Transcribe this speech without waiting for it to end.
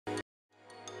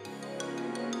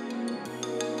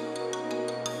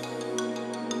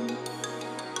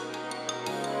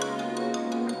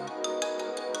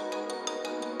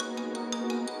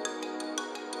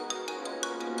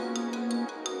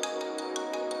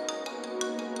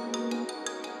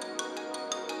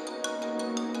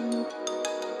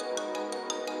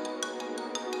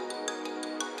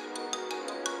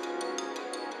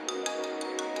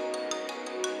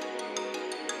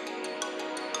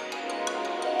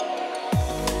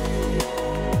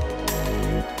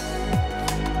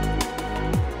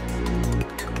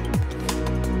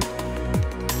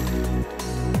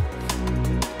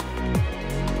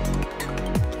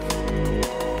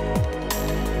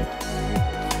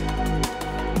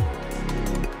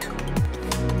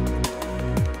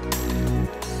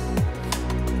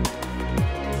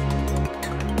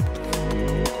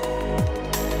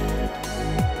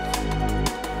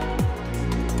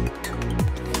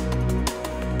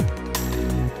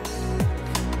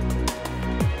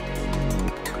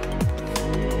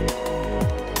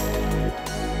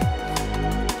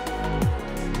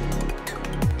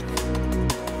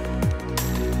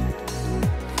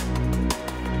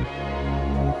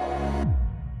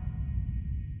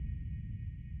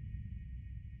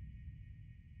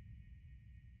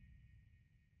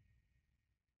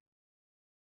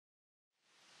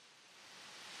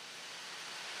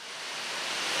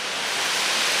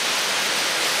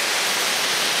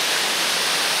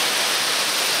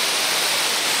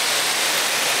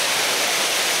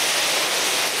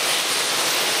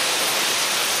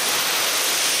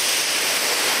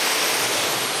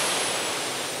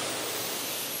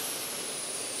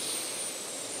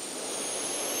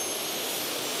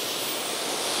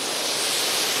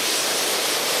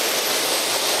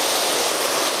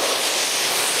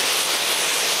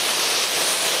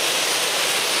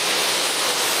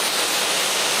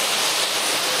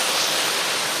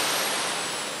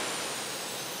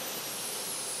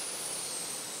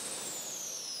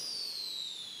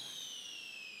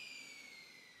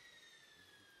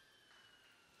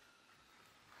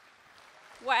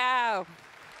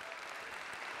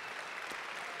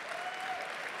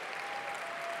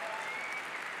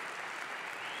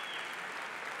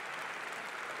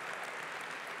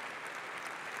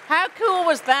How cool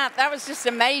was that? That was just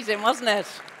amazing, wasn't it?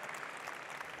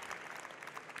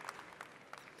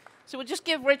 So we'll just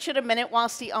give Richard a minute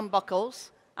whilst he unbuckles.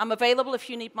 I'm available if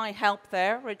you need my help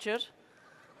there, Richard.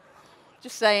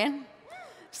 Just saying.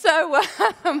 So,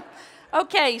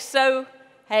 okay, so,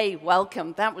 hey,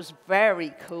 welcome. That was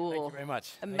very cool. Thank you very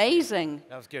much. Amazing.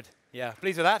 That was good. Yeah,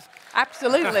 pleased with that?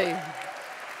 Absolutely. Thank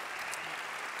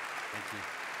you.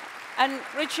 And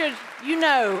Richard, you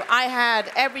know, I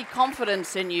had every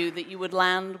confidence in you that you would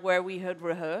land where we had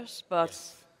rehearsed, but...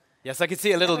 Yes, I could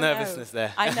see a little nervousness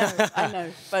there. I know.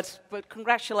 But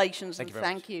congratulations and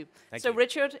thank you. So,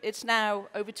 Richard, it's now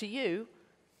over to you.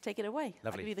 Take it away. Lovely.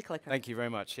 I'll give you the clicker. Thank you very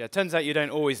much. Yeah, it turns out you don't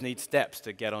always need steps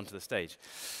to get onto the stage.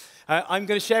 I'm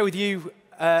going to share with you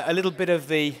a little bit of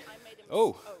the...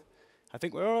 I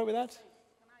think we're all right with that?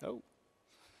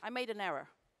 I made an error.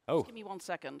 Oh. Just give me 1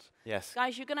 second. Yes.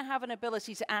 Guys, you're going to have an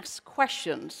ability to ask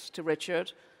questions to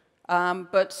Richard.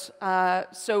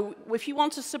 So if you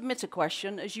want to submit a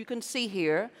question, as you can see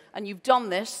here, and you've done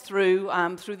this through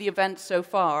the event so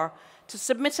far, to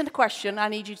submit a question, I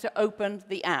need you to open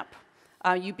the app.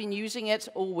 You've been using it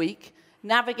all week.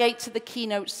 Navigate to the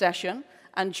keynote session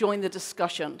and join the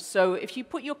discussion. So if you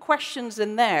put your questions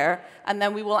in there, and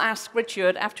then we will ask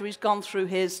Richard after he's gone through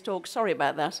his talk. Sorry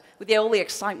about that. With all the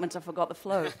excitement, I forgot the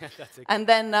flow. And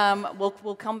then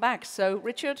we'll come back. So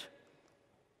Richard?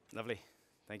 Lovely.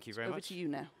 Thank you very much. Over to you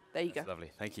now. There you go.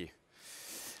 Lovely. Thank you.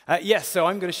 Yes, so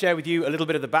I'm going to share with you a little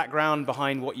bit of the background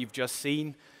behind what you've just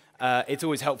seen. It's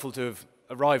always helpful to have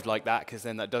arrived like that, because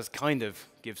then that does kind of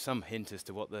give some hint as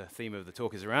to what the theme of the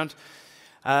talk is around.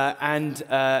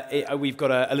 We've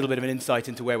got a little bit of an insight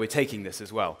into where we're taking this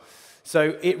as well.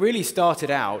 So it really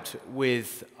started out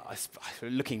with,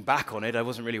 looking back on it, I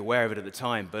wasn't really aware of it at the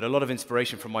time, but a lot of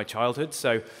inspiration from my childhood.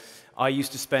 So I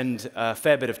used to spend a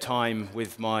fair bit of time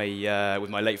with my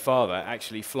late father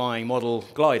actually flying model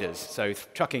gliders, so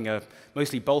chucking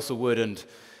mostly balsa wood, and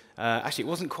actually it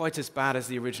wasn't quite as bad as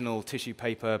the original tissue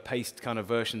paper paste kind of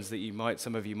versions that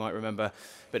some of you might remember,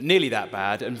 but nearly that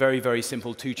bad, and very, very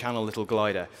simple two-channel little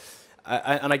glider.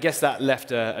 And I guess that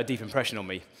left a deep impression on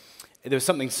me. There was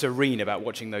something serene about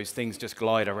watching those things just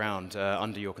glide around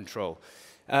under your control.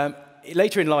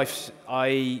 Later in life,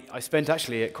 I spent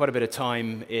actually quite a bit of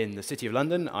time in the City of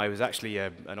London. I was actually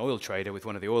an oil trader with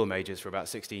one of the oil majors for about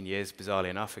 16 years, bizarrely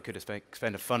enough. I could have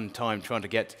spent a fun time trying to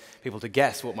get people to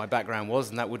guess what my background was,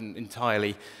 and that wouldn't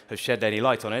entirely have shed any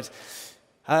light on it.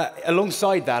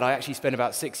 Alongside that, I actually spent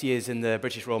about 6 years in the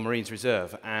British Royal Marines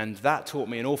Reserve, and that taught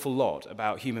me an awful lot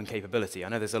about human capability. I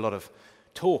know there's a lot of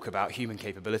talk about human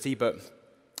capability, but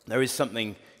there is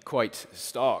something quite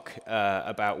stark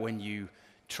about when you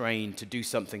train to do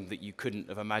something that you couldn't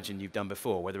have imagined you've done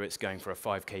before, whether it's going for a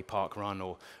 5K park run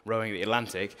or rowing the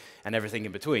Atlantic and everything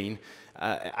in between.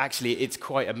 Actually, it's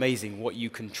quite amazing what you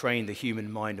can train the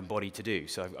human mind and body to do.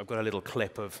 So I've got a little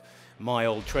clip of my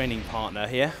old training partner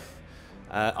here.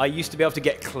 I used to be able to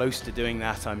get close to doing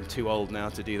that. I'm too old now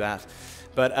to do that.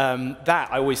 But that,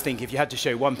 I always think, if you had to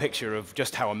show one picture of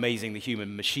just how amazing the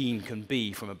human machine can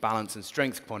be from a balance and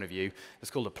strength point of view, it's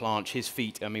called a planche. His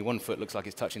feet, I mean, one foot looks like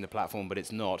it's touching the platform, but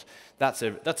it's not. That's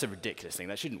a ridiculous thing.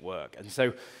 That shouldn't work. And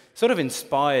so, sort of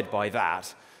inspired by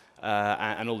that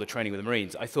and all the training with the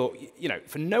Marines, I thought, you know,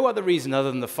 for no other reason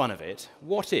other than the fun of it,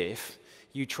 what if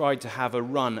you tried to have a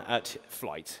run at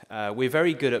flight? We're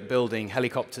very good at building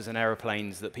helicopters and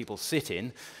aeroplanes that people sit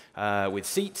in with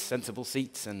seats, sensible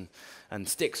seats, and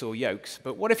sticks or yokes.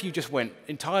 But what if you just went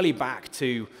entirely back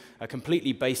to a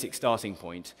completely basic starting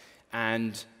point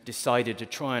and decided to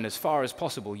try and, as far as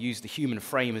possible, use the human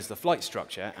frame as the flight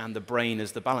structure and the brain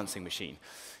as the balancing machine?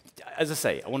 As I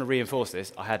say, I want to reinforce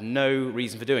this. I had no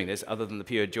reason for doing this other than the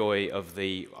pure joy of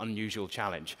the unusual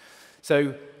challenge.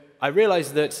 So I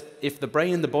realized that if the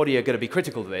brain and the body are going to be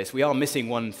critical to this, we are missing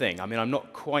one thing. I mean, I'm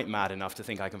not quite mad enough to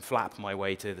think I can flap my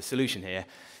way to the solution here.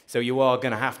 So you are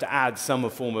going to have to add some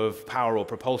form of power or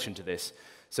propulsion to this.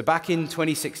 So back in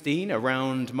 2016,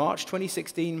 around March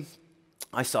 2016,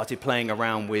 I started playing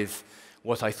around with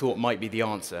what I thought might be the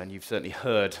answer, and you've certainly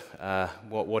heard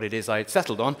what it is I had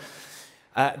settled on.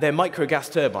 They're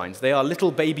microgas turbines. They are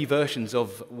little baby versions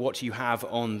of what you have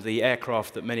on the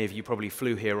aircraft that many of you probably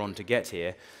flew here on to get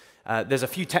here. There's a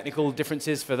few technical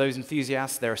differences for those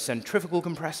enthusiasts. There are centrifugal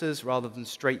compressors rather than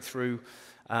straight through.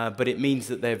 But it means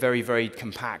that they're very, very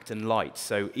compact and light.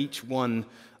 So each one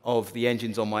of the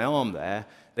engines on my arm there,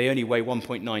 they only weigh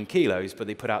 1.9 kilos, but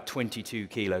they put out 22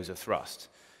 kilos of thrust.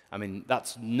 I mean,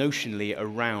 that's notionally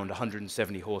around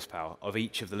 170 horsepower of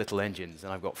each of the little engines,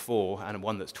 and I've got 4 and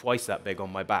one that's twice that big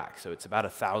on my back, so it's about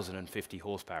 1,050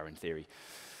 horsepower in theory.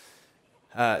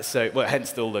 Well,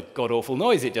 hence all the god-awful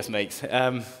noise it just makes.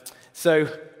 So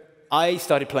I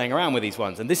started playing around with these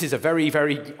ones, and this is a very,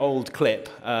 very old clip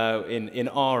in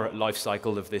our life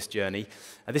cycle of this journey.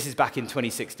 And this is back in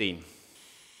 2016.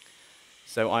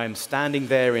 So I am standing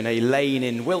there in a lane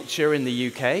in Wiltshire in the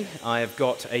UK. I have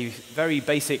got a very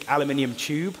basic aluminium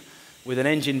tube with an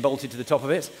engine bolted to the top of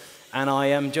it, and I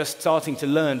am just starting to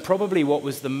learn probably what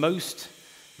was the most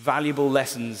valuable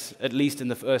lessons, at least in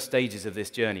the first stages of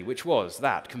this journey, which was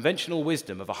that conventional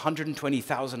wisdom of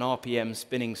 120,000 RPM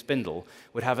spinning spindle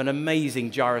would have an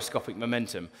amazing gyroscopic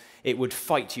momentum. It would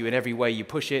fight you in every way you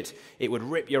push it. It would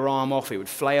rip your arm off. It would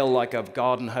flail like a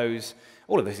garden hose.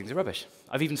 All of those things are rubbish.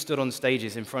 I've even stood on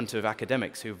stages in front of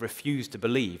academics who've refused to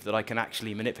believe that I can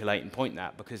actually manipulate and point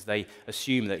that because they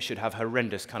assume that it should have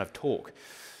horrendous kind of torque.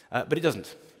 But it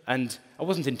doesn't. And I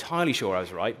wasn't entirely sure I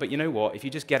was right, but you know what? If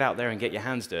you just get out there and get your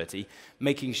hands dirty,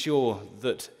 making sure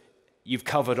that you've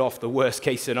covered off the worst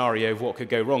case scenario of what could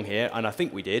go wrong here, and I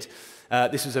think we did.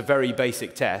 This was a very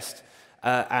basic test.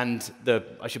 I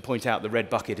should point out the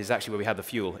red bucket is actually where we had the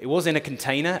fuel. It was in a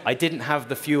container. I didn't have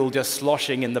the fuel just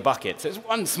sloshing in the bucket. So it's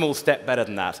one small step better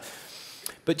than that.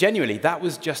 But genuinely, that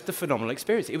was just a phenomenal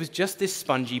experience. It was just this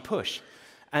spongy push.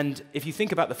 And if you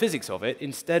think about the physics of it,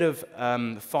 instead of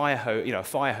a fire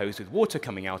hose with water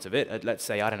coming out of it at, let's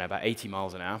say, I don't know, about 80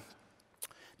 miles an hour,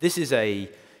 this is a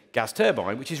gas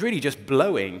turbine, which is really just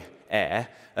blowing air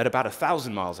at about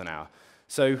 1,000 miles an hour.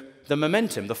 So the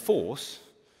momentum, the force,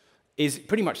 is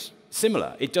pretty much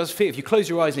similar. It does feel, if you close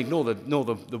your eyes and ignore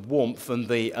the warmth and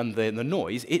the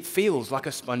noise, it feels like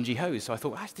a spongy hose. So I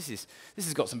thought, this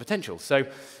has got some potential. So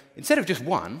instead of just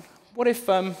one, what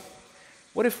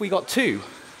if we got two?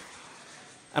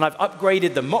 And I've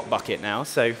upgraded the mop bucket now,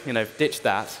 so, ditch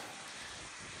that.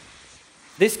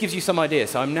 This gives you some idea.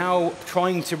 So I'm now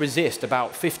trying to resist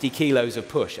about 50 kilos of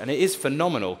push, and it is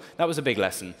phenomenal. That was a big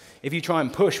lesson. If you try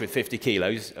and push with 50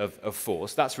 kilos of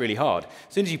force, that's really hard.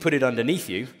 As soon as you put it underneath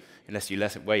you, unless you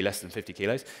weigh less than 50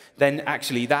 kilos, then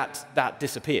actually that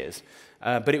disappears.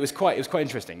 But it was quite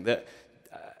interesting that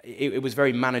it was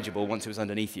very manageable once it was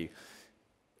underneath you.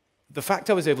 The fact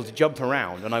I was able to jump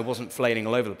around and I wasn't flailing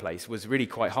all over the place was really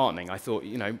quite heartening. I thought,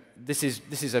 this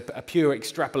is a pure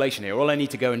extrapolation here. All I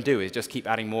need to go and do is just keep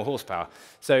adding more horsepower.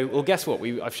 So, well, guess what?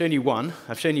 I've shown you one.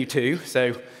 I've shown you two.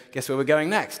 So guess where we're going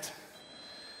next?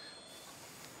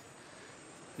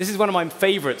 This is one of my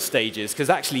favorite stages because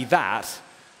actually that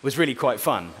was really quite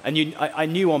fun. And I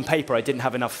knew on paper I didn't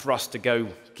have enough thrust to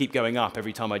keep going up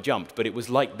every time I jumped, but it was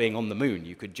like being on the moon.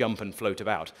 You could jump and float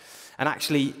about. And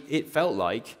actually, it felt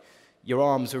like your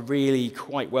arms are really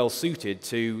quite well suited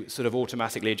to sort of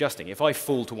automatically adjusting. If I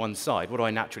fall to one side, what do I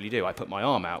naturally do? I put my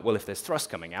arm out. Well, if there's thrust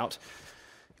coming out,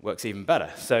 it works even better.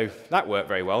 So that worked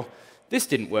very well. This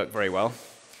didn't work very well.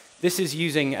 This is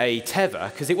using a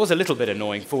tether, because it was a little bit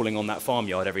annoying falling on that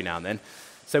farmyard every now and then.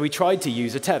 So we tried to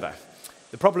use a tether.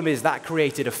 The problem is that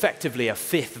created effectively a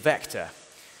fifth vector,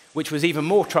 which was even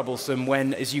more troublesome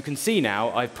when, as you can see now,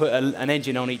 I've put an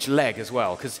engine on each leg as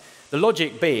well, because the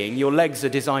logic being your legs are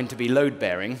designed to be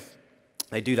load-bearing.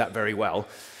 They do that very well.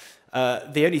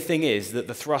 The only thing is that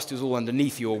the thrust is all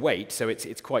underneath your weight, so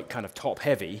it's quite kind of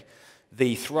top-heavy.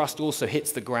 The thrust also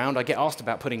hits the ground. I get asked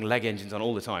about putting leg engines on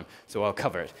all the time, so I'll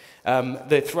cover it.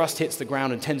 The thrust hits the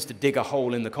ground and tends to dig a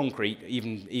hole in the concrete,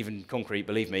 even concrete,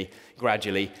 believe me,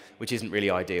 gradually, which isn't really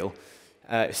ideal.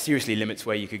 Seriously limits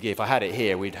where you could get. If I had it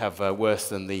here, we'd have worse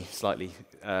than the slightly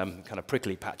kind of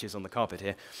prickly patches on the carpet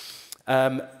here.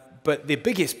 But the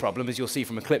biggest problem, as you'll see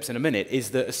from Eclipse in a minute, is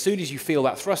that as soon as you feel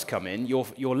that thrust come in,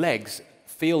 your legs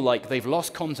feel like they've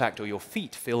lost contact, or your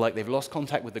feet feel like they've lost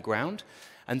contact with the ground.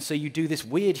 And so you do this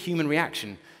weird human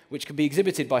reaction, which can be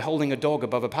exhibited by holding a dog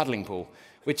above a paddling pool,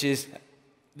 which is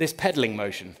this pedaling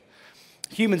motion.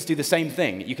 Humans do the same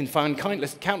thing. You can find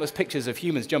countless pictures of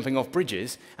humans jumping off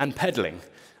bridges and pedaling.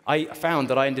 I found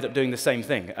that I ended up doing the same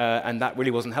thing, and that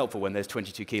really wasn't helpful when there's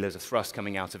 22 kilos of thrust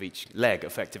coming out of each leg,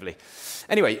 effectively.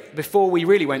 Anyway, before we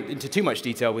really went into too much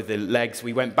detail with the legs,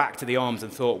 we went back to the arms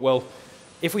and thought, well,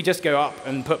 if we just go up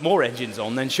and put more engines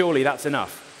on, then surely that's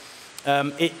enough.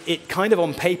 It kind of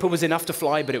on paper was enough to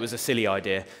fly, but it was a silly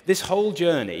idea. This whole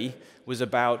journey was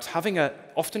about having an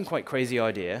often quite crazy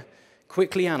idea,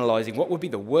 quickly analyzing what would be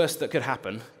the worst that could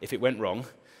happen if it went wrong,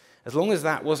 as long as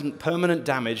that wasn't permanent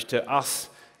damage to us,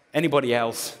 anybody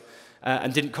else,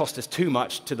 and didn't cost us too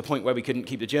much to the point where we couldn't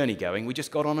keep the journey going, we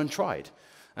just got on and tried.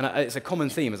 And it's a common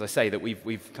theme, as I say, that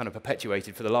we've kind of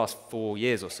perpetuated for the last 4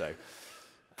 years or so.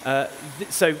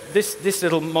 So this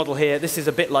little model here, this is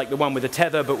a bit like the one with the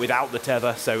tether, but without the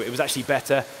tether, so it was actually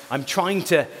better. I'm trying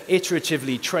to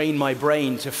iteratively train my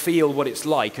brain to feel what it's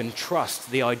like and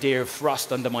trust the idea of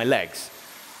thrust under my legs.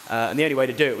 And the only way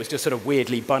to do it was just sort of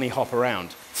weirdly bunny hop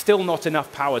around. Still not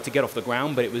enough power to get off the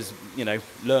ground, but it was,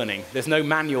 learning. There's no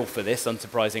manual for this,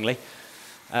 unsurprisingly.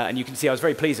 And you can see I was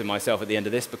very pleased with myself at the end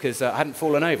of this because I hadn't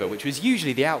fallen over, which was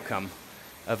usually the outcome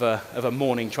of a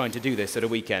morning trying to do this at a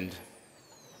weekend.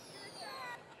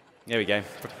 There we go.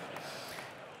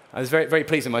 I was very, very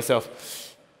pleased with myself.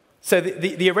 So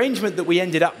the arrangement that we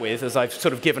ended up with, as I've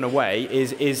sort of given away,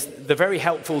 is the very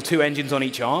helpful 2 engines on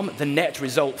each arm. The net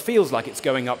result feels like it's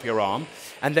going up your arm,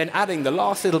 and then adding the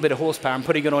last little bit of horsepower and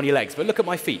putting it on your legs. But look at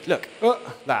my feet. Look,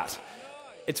 that.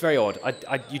 It's very odd.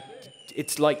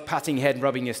 It's like patting your head and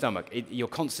rubbing your stomach. You're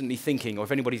constantly thinking, or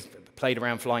if anybody's played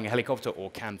around flying a helicopter or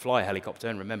can fly a helicopter,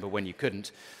 and remember when you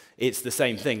couldn't, it's the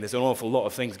same thing. There's an awful lot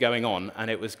of things going on,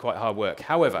 and it was quite hard work.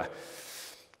 However,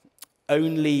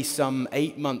 only some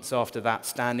 8 months after that,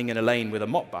 standing in a lane with a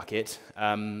mop bucket,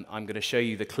 I'm going to show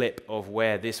you the clip of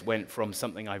where this went from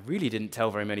something I really didn't tell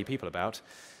very many people about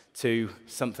to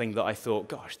something that I thought,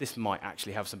 gosh, this might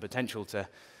actually have some potential to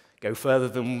go further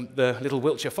than the little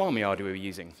Wiltshire farmyard we were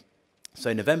using.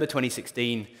 So November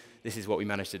 2016, this is what we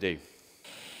managed to do.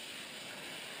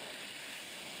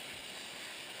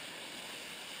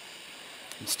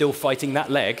 I'm still fighting that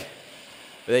leg.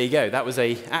 But there you go. That was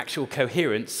an actual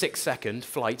coherent 6-second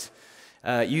flight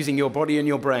using your body and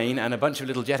your brain and a bunch of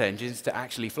little jet engines to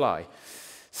actually fly.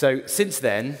 So since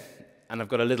then, and I've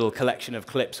got a little collection of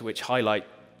clips which highlight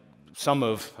some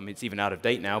of, I mean, it's even out of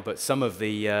date now, but some of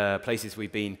the places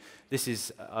we've been. This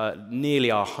is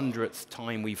nearly our 100th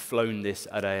time we've flown this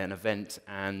at an event,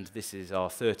 and this is our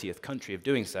 30th country of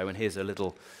doing so. And here's a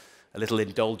little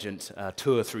indulgent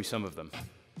tour through some of them.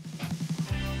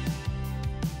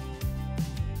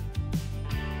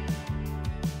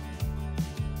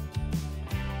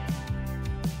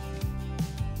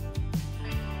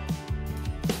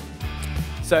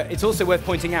 So it's also worth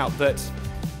pointing out that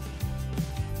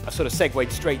I sort of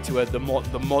segued straight to the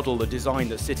model, the design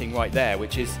that's sitting right there,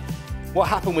 which is what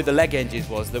happened with the leg engines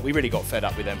was that we really got fed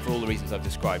up with them for all the reasons I've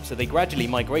described. So they gradually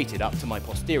migrated up to my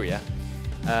posterior,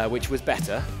 which was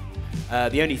better.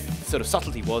 The only sort of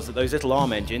subtlety was that those little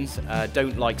arm engines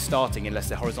don't like starting unless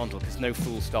they're horizontal, because no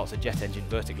fool starts a jet engine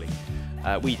vertically.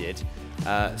 We did.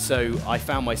 So I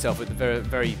found myself at the very,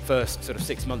 very first sort of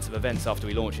 6 months of events after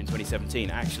we launched in 2017,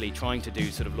 actually trying to do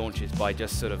sort of launches by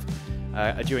just sort of,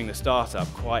 during the startup,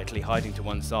 quietly hiding to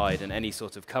one side and any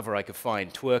sort of cover I could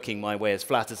find, twerking my way as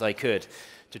flat as I could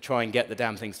to try and get the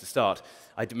damn things to start.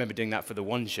 I remember doing that for the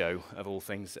One Show, of all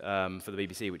things, for the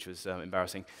BBC, which was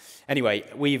embarrassing. Anyway,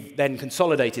 we've then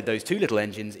consolidated those 2 little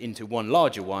engines into one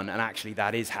larger one, and actually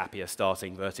that is happier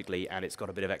starting vertically, and it's got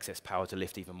a bit of excess power to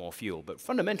lift even more fuel. But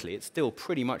fundamentally, it's still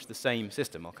pretty much the same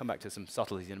system. I'll come back to some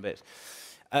subtleties in a bit.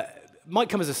 Might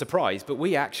come as a surprise, but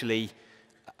we actually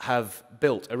have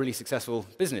built a really successful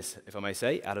business, if I may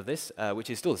say, out of this, which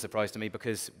is still a surprise to me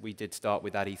because we did start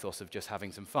with that ethos of just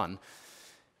having some fun.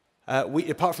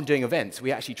 Apart from doing events,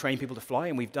 we actually train people to fly,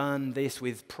 and we've done this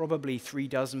with probably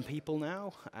 36 people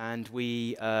now, and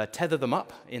we tether them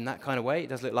up in that kind of way. It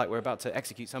does look like we're about to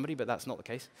execute somebody, but that's not the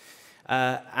case.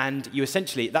 And you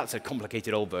essentially, that's a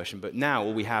complicated old version, but now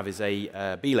all we have is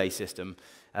a belay system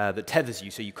that tethers you,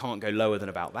 so you can't go lower than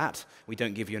about that. We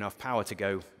don't give you enough power to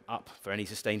go up for any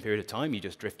sustained period of time. You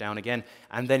just drift down again,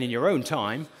 and then in your own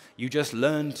time, you just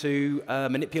learn to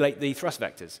manipulate the thrust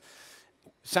vectors.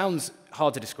 Sounds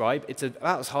hard to describe. It's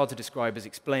about as hard to describe as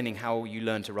explaining how you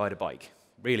learn to ride a bike.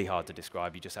 Really hard to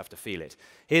describe. You just have to feel it.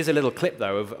 Here's a little clip,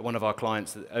 though, of one of our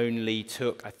clients that only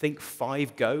took, I think,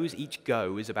 5 goes. Each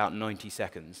go is about 90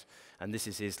 seconds. And this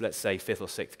is his, let's say, 5th or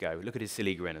 6th go. Look at his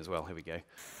silly grin as well. Here we go.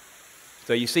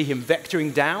 So you see him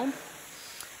vectoring down,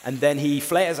 and then he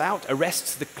flares out,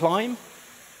 arrests the climb,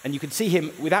 and you can see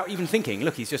him, without even thinking,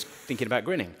 look, he's just thinking about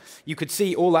grinning. You could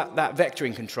see all that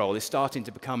vectoring control is starting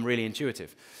to become really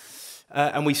intuitive.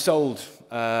 And we sold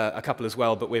a couple as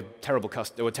well, but we're terrible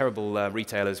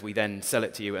retailers. We then sell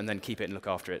it to you and then keep it and look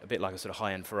after it, a bit like a sort of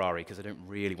high-end Ferrari, because I don't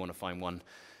really want to find one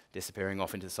disappearing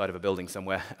off into the side of a building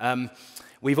somewhere.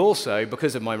 We've also,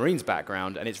 because of my Marines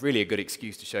background, and it's really a good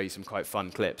excuse to show you some quite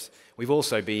fun clips, we've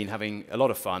also been having a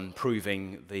lot of fun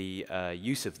proving the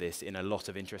use of this in a lot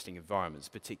of interesting environments,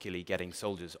 particularly getting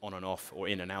soldiers on and off or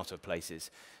in and out of places,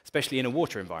 especially in a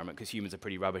water environment, because humans are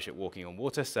pretty rubbish at walking on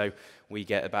water, so we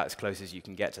get about as close as you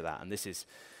can get to that. And this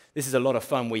is a lot of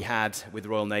fun we had with the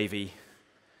Royal Navy,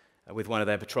 with one of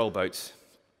their patrol boats.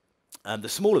 The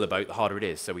smaller the boat, the harder it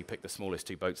is, so we picked the smallest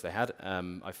 2 boats they had.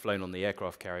 I've flown on the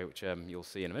aircraft carrier, which you'll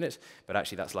see in a minute, but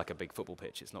actually that's like a big football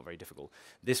pitch. It's not very difficult.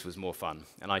 This was more fun,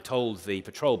 and I told the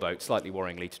patrol boat, slightly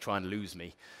worryingly, to try and lose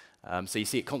me. So you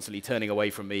see it constantly turning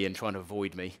away from me and trying to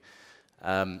avoid me.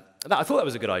 I thought that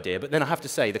was a good idea, but then I have to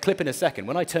say, the clip in a second,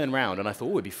 when I turned around and I thought,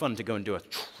 oh, it'd be fun to go and do a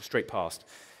straight past,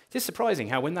 it's just surprising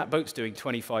how when that boat's doing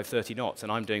 25, 30 knots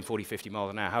and I'm doing 40, 50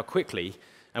 miles an hour, how quickly,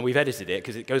 and we've edited it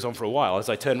because it goes on for a while, as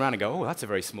I turn around and go, oh, that's a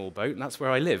very small boat, and that's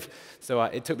where I live. So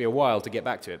it took me a while to get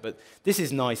back to it. But this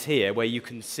is nice here, where you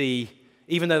can see,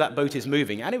 even though that boat is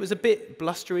moving, and it was a bit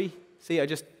blustery, see, I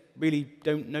just really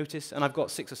don't notice, and I've got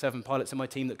 6 or 7 pilots in my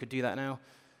team that could do that now,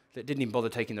 that didn't even bother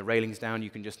taking the railings down. You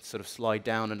can just sort of slide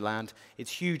down and land.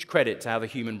 It's huge credit to how the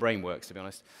human brain works, to be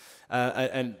honest.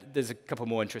 And there's a couple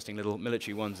more interesting little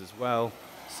military ones as well.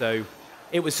 So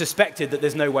it was suspected that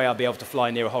there's no way I'll be able to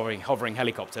fly near a hovering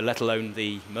helicopter, let alone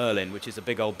the Merlin, which is a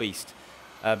big old beast.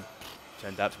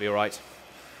 Turned out to be all right.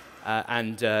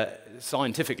 And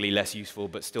scientifically less useful,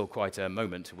 but still quite a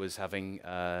moment, was having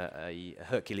a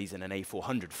Hercules and an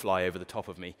A400 fly over the top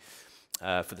of me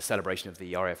for the celebration of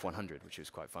the RAF 100, which was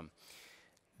quite fun.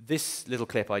 This little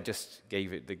clip, I just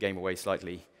gave the game away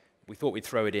slightly. We thought we'd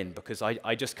throw it in because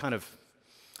I just kind of,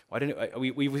 I don't know,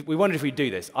 we wondered if we'd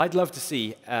do this. I'd love to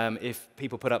see if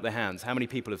people put up their hands, how many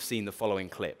people have seen the following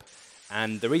clip.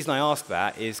 And the reason I ask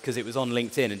that is because it was on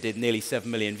LinkedIn and did nearly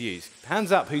 7 million views.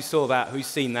 Hands up who saw that, who's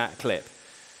seen that clip.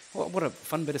 What a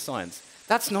fun bit of science.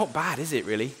 That's not bad, is it,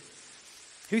 really?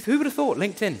 Who would have thought,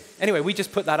 LinkedIn? Anyway, we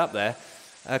just put that up there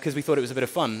because we thought it was a bit of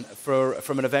fun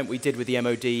from an event we did with the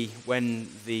MOD when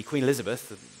the Queen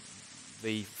Elizabeth,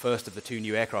 the first of the 2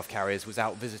 new aircraft carriers, was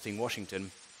out visiting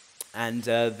Washington. And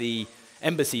the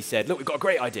embassy said, look, we've got a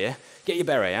great idea. Get your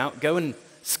beret out, go and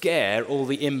scare all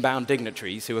the inbound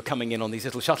dignitaries who are coming in on these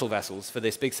little shuttle vessels for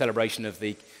this big celebration of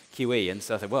the QE. And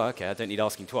so I thought, well, okay, I don't need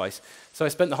asking twice. So I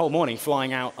spent the whole morning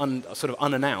flying out sort of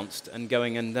unannounced and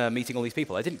going and meeting all these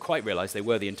people. I didn't quite realize they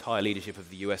were the entire leadership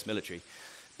of the US military.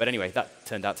 But anyway, that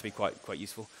turned out to be quite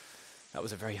useful. That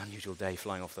was a very unusual day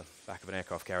flying off the back of an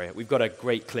aircraft carrier. We've got a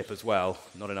great clip as well,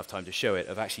 not enough time to show it,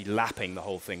 of actually lapping the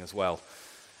whole thing as well.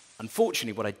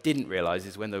 Unfortunately, what I didn't realize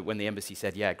is when the embassy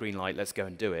said, yeah, green light, let's go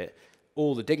and do it,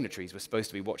 all the dignitaries were supposed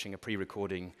to be watching a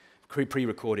pre-recorded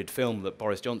film that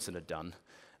Boris Johnson had done.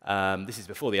 This is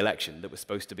before the election, that was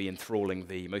supposed to be enthralling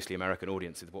the mostly American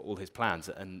audience with all his plans,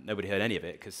 and nobody heard any of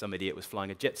it because some idiot was flying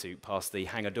a jet suit past the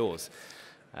hangar doors.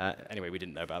 Anyway, we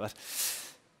didn't know about that.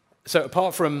 So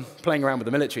apart from playing around with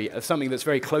the military, something that's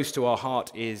very close to our heart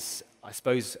is, I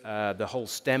suppose, the whole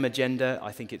STEM agenda.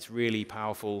 I think it's really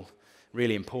powerful,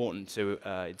 really important to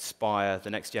inspire the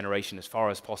next generation as far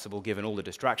as possible, given all the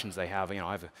distractions they have. You know,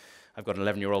 I've got an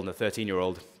 11-year-old and a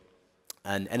 13-year-old,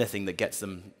 and anything that gets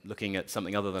them looking at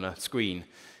something other than a screen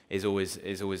is always,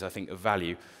 I think, of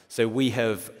value. So we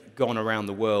have gone around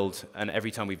the world, and every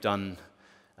time we've done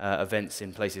events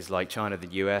in places like China, the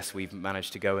US, we've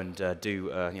managed to go and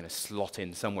slot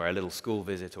in somewhere a little school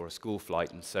visit or a school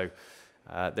flight, and so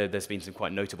there's been some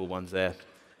quite notable ones there.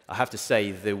 I have to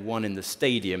say, the one in the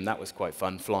stadium, that was quite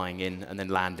fun, flying in and then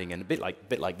landing, and a bit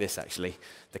like this, actually.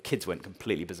 The kids went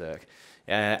completely berserk.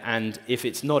 And if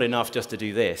it's not enough just to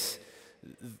do this,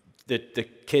 the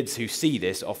kids who see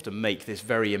this often make this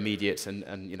very immediate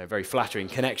and very flattering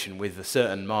connection with a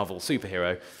certain Marvel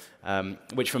superhero,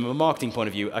 which from a marketing point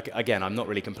of view, again, I'm not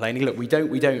really complaining. Look, we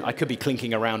don't, I could be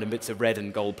clinking around in bits of red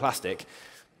and gold plastic.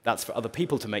 That's for other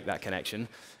people to make that connection.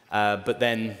 But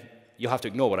then you'll have to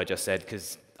ignore what I just said,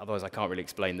 because otherwise I can't really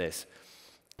explain this.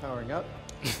 Powering up.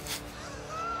 That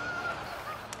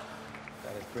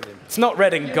is brilliant. It's not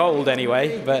red and gold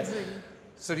anyway, but...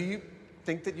 So do you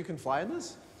think that you can fly in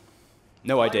this?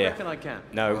 No idea. I reckon I can.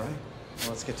 No. All right. Well,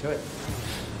 let's get to it.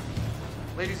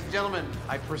 Ladies and gentlemen,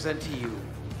 I present to you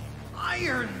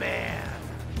Ironman.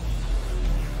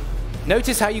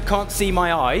 Notice how you can't see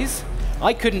my eyes?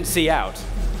 I couldn't see out.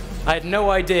 I had no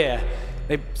idea.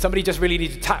 Somebody just really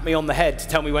needed to tap me on the head to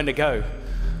tell me when to go.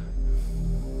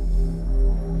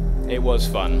 It was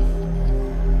fun.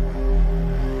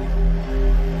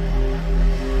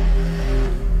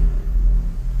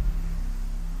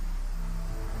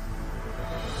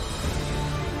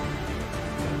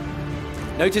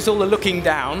 Notice all the looking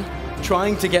down,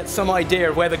 trying to get some idea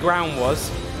of where the ground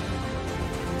was.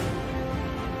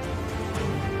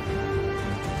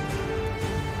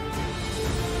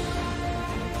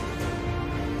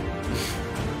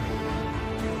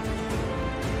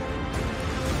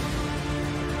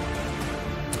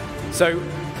 So,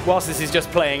 whilst this is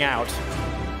just playing out,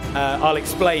 I'll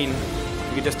explain.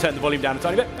 You can just turn the volume down a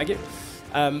tiny bit, thank you.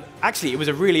 Actually, it was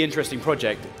a really interesting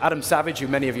project. Adam Savage, who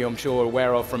many of you I'm sure are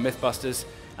aware of from Mythbusters,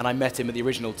 and I met him at the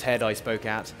original TED I spoke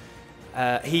at.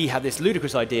 he had this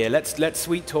ludicrous idea, let's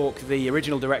sweet talk the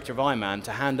original director of Ironman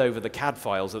to hand over the CAD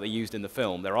files that they used in the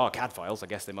film. There are CAD files, I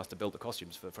guess they must have built the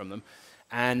costumes from them.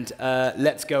 And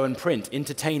let's go and print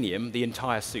into titanium the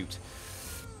entire suit.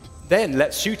 Then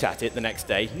let's shoot at it the next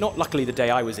day. Not luckily the day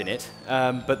I was in it,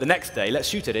 but the next day, let's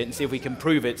shoot at it and see if we can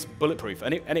prove it's bulletproof.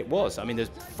 And it was. I mean,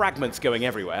 there's fragments going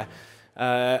everywhere.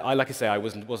 Like I say, I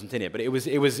wasn't in it, but it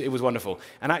was wonderful.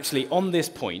 And actually, on this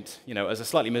point, you know, as a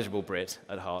slightly miserable Brit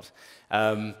at heart,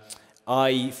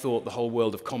 I thought the whole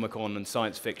world of Comic-Con and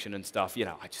science fiction and stuff, you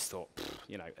know, I just thought,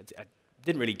 you know, I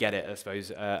didn't really get it, I suppose.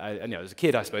 You know, as a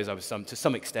kid, I suppose I was to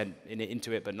some extent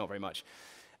into it, but not very much.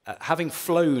 Having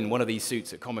flown one of these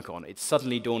suits at Comic-Con, it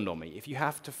suddenly dawned on me, if you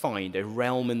have to find a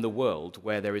realm in the world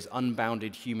where there is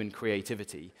unbounded human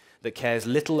creativity that cares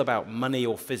little about money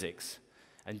or physics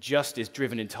and just is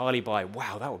driven entirely by,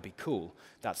 wow, that would be cool,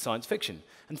 that's science fiction.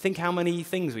 And think how many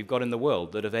things we've got in the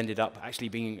world that have ended up actually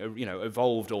being, you know,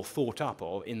 evolved or thought up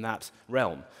or in that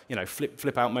realm. You know,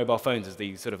 flip out mobile phones as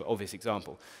the sort of obvious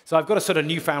example. So I've got a sort of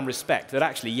newfound respect that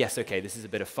actually, yes, okay, this is a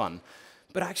bit of fun.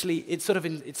 But actually, it sort of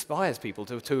inspires people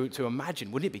to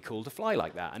imagine, wouldn't it be cool to fly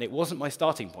like that? And it wasn't my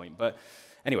starting point. But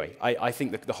anyway, I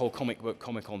think that the whole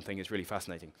Comic-Con thing is really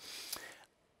fascinating.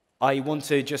 I want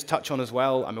to just touch on as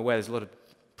well, I'm aware there's a lot of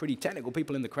pretty technical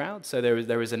people in the crowd, so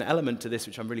there is an element to this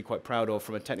which I'm really quite proud of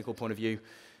from a technical point of view.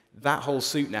 That whole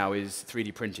suit now is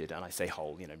 3D printed, and I say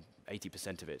whole, you know,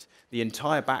 80% of it. The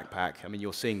entire backpack, I mean,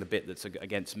 you're seeing the bit that's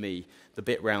against me, the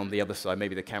bit round the other side,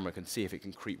 maybe the camera can see if it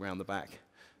can creep round the back.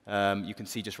 You can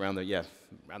see just round the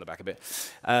back a bit.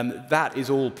 That is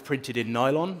all printed in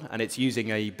nylon, and it's using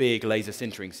a big laser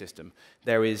sintering system.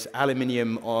 There is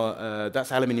aluminium,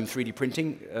 that's aluminium 3D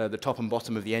printing, the top and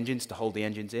bottom of the engines to hold the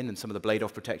engines in and some of the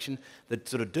blade-off protection. The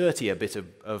sort of dirtier bit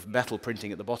of metal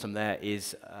printing at the bottom there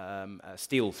is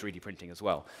steel 3D printing as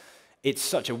well. It's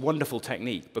such a wonderful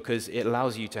technique because it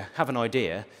allows you to have an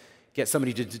idea, get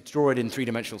somebody to draw it in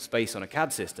three-dimensional space on a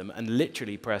CAD system, and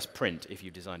literally press print if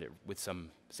you designed it with some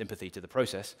sympathy to the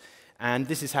process. And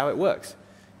this is how it works.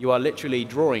 You are literally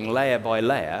drawing layer by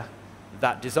layer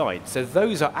that design. So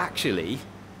those are actually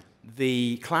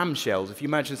the clamshells. If you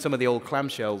imagine some of the old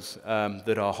clamshells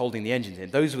that are holding the engines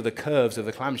in, those were the curves of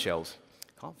the clamshells.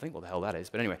 Can't think what the hell that is,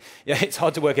 but anyway. Yeah, it's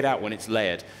hard to work it out when it's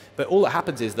layered. But all that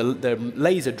happens is the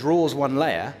laser draws one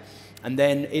layer, and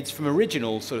then it's from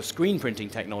original sort of screen printing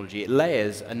technology, it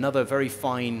layers another very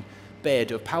fine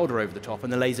bed of powder over the top,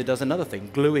 and the laser does another thing,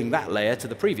 gluing that layer to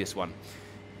the previous one.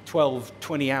 12,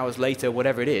 20 hours later,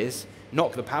 whatever it is,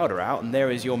 knock the powder out, and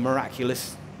there is your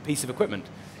miraculous piece of equipment.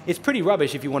 It's pretty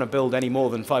rubbish if you want to build any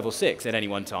more than 5 or 6 at any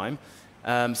one time.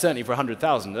 Certainly for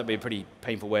 100,000, that'd be a pretty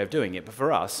painful way of doing it. But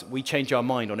for us, we change our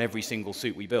mind on every single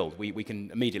suit we build. We can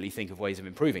immediately think of ways of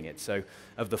improving it. So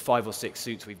of the 5 or 6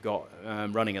 suits we've got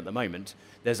running at the moment,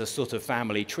 there's a sort of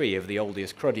family tree of the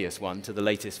oldest, cruddiest one to the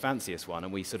latest, fanciest one,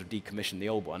 and we sort of decommission the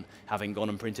old one, having gone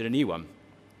and printed a new one.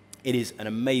 It is an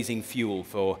amazing fuel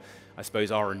for, I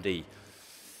suppose, R&D.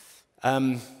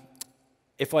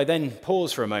 If I then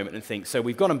pause for a moment and think, so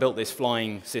we've gone and built this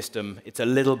flying system. It's a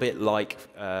little bit like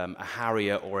a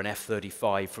Harrier or an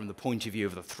F-35 from the point of view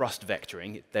of the thrust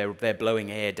vectoring. They're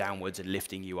blowing air downwards and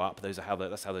lifting you up. That's how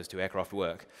those two aircraft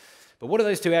work. But what do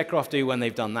those two aircraft do when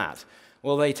they've done that?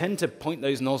 Well, they tend to point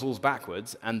those nozzles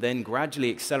backwards and then gradually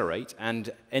accelerate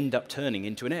and end up turning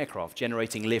into an aircraft,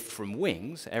 generating lift from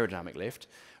wings, aerodynamic lift,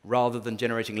 rather than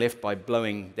generating lift by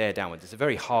blowing the air downwards. It's a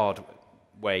very hard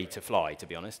way to fly, to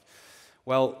be honest.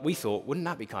 Well, we thought, wouldn't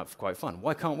that be quite fun?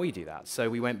 Why can't we do that? So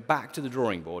we went back to the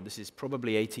drawing board. This is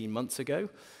probably 18 months ago,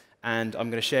 and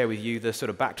I'm going to share with you the sort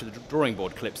of back to the drawing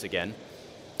board clips again.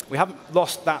 We haven't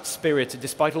lost that spirit,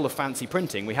 despite all the fancy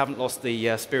printing. We haven't lost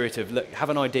the spirit of, look,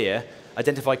 have an idea,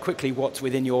 identify quickly what's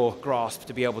within your grasp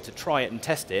to be able to try it and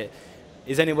test it.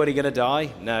 Is anybody going to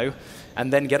die? No.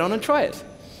 And then get on and try it.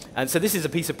 And so this is a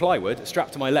piece of plywood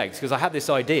strapped to my legs, because I had this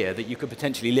idea that you could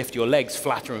potentially lift your legs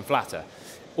flatter and flatter.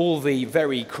 All the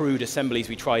very crude assemblies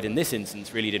we tried in this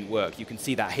instance really didn't work. You can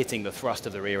see that hitting the thrust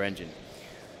of the rear engine.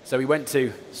 So we went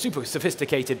to super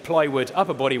sophisticated plywood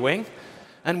upper body wing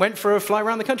and went for a fly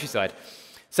around the countryside.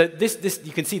 So this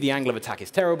you can see the angle of attack is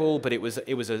terrible, but it was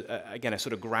again a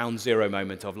sort of ground zero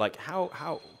moment of like,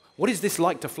 what is this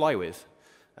like to fly with?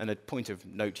 And a point of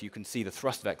note, you can see the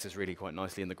thrust vectors really quite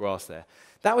nicely in the grass there.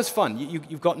 That was fun.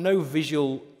 You've got no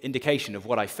visual indication of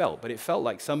what I felt, but it felt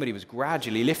like somebody was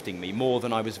gradually lifting me more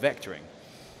than I was vectoring.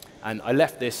 And I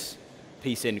left this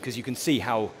piece in because you can see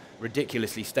how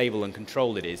ridiculously stable and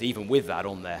controlled it is, even with that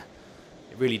on there.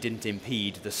 It really didn't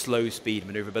impede the slow speed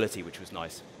maneuverability, which was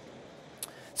nice.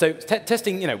 So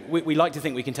testing, we like to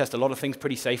think we can test a lot of things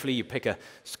pretty safely. You pick a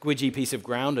squidgy piece of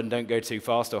ground and don't go too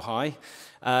fast or high.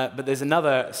 But there's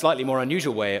another slightly more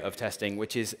unusual way of testing,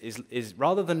 which is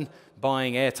rather than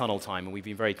buying air tunnel time, and we've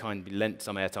been very kind, we lent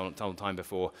some air tunnel time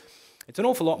before, it's an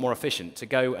awful lot more efficient to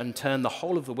go and turn the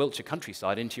whole of the Wiltshire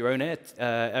countryside into your own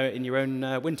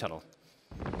wind tunnel.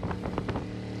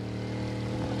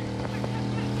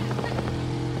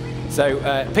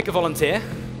 So pick a volunteer.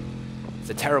 It's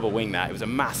a terrible wing, that. It was a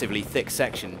massively thick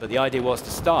section, but the idea was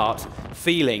to start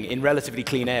feeling, in relatively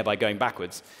clean air by going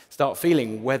backwards, start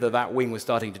feeling whether that wing was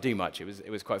starting to do much.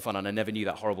 It was quite fun, and I never knew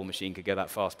that horrible machine could go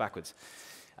that fast backwards.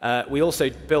 We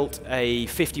also built a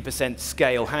 50%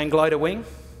 scale hang glider wing,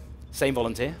 same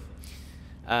volunteer.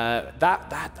 I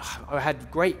had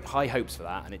great high hopes for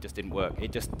that, and it just didn't work.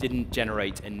 It just didn't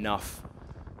generate enough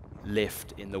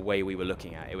lift in the way we were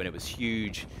looking at it when it was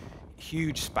huge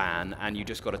span, and you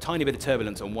just got a tiny bit of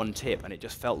turbulence on one tip, and it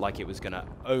just felt like it was going to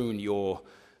own your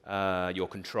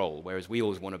control, whereas we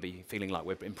always want to be feeling like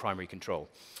we're in primary control.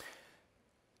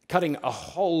 Cutting a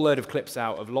whole load of clips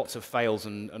out of lots of fails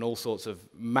and all sorts of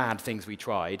mad things we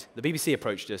tried, the BBC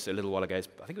approached us a little while ago,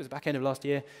 I think it was the back end of last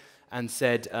year, and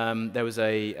said there was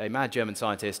a mad German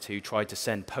scientist who tried to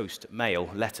send mail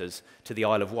letters to the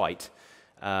Isle of Wight,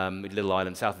 a little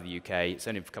island south of the UK. It's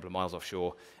only a couple of miles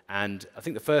offshore. And I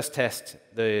think the first test,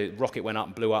 the rocket went up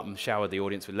and blew up and showered the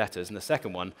audience with letters. And the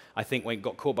second one, I think, when it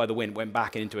got caught by the wind, went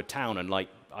back into a town and, like,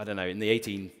 I don't know, in the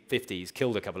 1850s,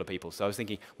 killed a couple of people. So I was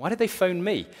thinking, why did they phone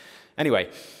me? Anyway,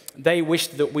 they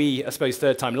wished that we, I suppose,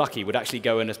 third time lucky, would actually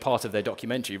go and, as part of their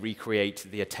documentary, recreate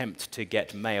the attempt to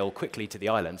get mail quickly to the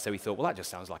island. So we thought, well, that just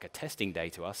sounds like a testing day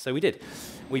to us. So we did.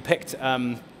 We picked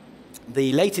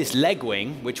the latest leg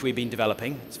wing, which we've been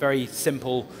developing. It's very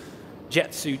simple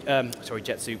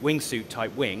wingsuit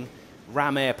type wing,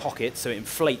 ram air pockets, so it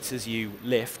inflates as you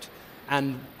lift,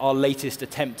 and our latest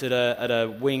attempt at a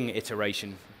wing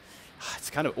iteration. It's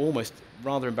kind of almost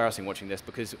rather embarrassing watching this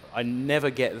because I never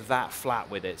get that flat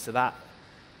with it, so that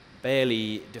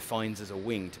barely defines as a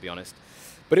wing, to be honest.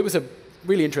 But it was a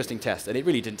really interesting test, and it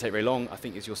really didn't take very long. I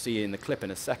think, as you'll see in the clip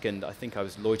in a second, I think I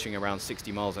was loitering around 60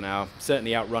 miles an hour,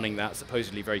 certainly outrunning that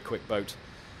supposedly very quick boat.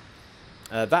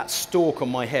 That stalk on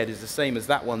my head is the same as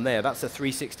that one there. That's a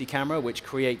 360 camera, which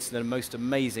creates the most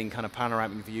amazing kind of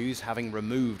panoramic views, having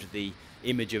removed the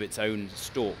image of its own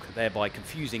stalk, thereby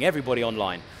confusing everybody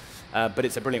online. But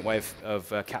it's a brilliant way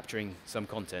of capturing some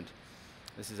content.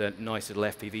 This is a nice little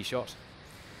FPV shot.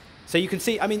 So you can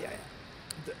see, I mean,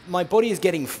 my body is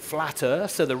getting flatter,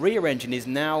 so the rear engine is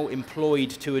now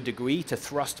employed to a degree to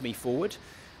thrust me forward,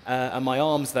 and my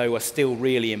arms, though, are still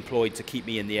really employed to keep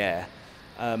me in the air.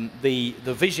 The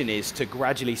vision is to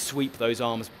gradually sweep those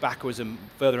arms backwards and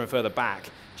further back,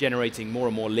 generating more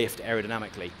and more lift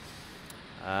aerodynamically.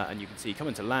 And you can see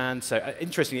coming to land. So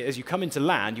interestingly, as you come into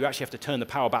land, you actually have to turn the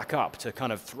power back up to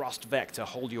kind of thrust vector,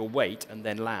 hold your weight, and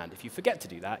then land. If you forget to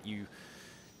do that, you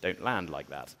don't land like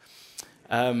that.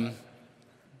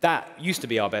 That used to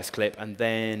be our best clip, and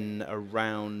then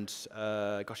around,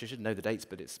 gosh, I should know the dates,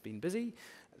 but it's been busy.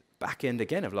 Back end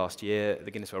again of last year,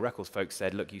 the Guinness World Records folks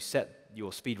said, look, you set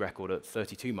your speed record at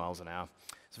 32 miles an hour.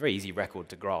 It's a very easy record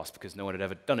to grasp because no one had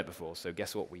ever done it before, so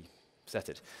guess what? We set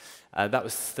it. That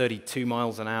was 32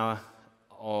 miles an hour,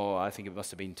 or I think it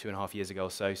must have been 2.5 years ago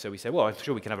or so. So we said, well, I'm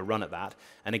sure we can have a run at that.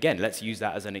 And again, let's use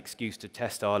that as an excuse to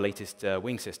test our latest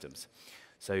wing systems.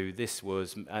 So this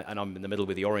was, and I'm in the middle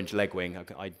with the orange leg wing.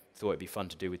 I thought it'd be fun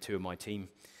to do with two of my team,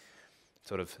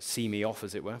 sort of see me off,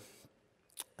 as it were.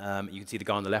 You can see the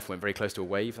guy on the left went very close to a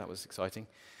wave. That was exciting.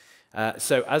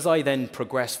 So as I then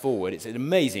progress forward, it's an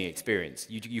amazing experience.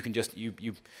 You can just,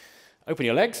 you open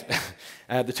your legs.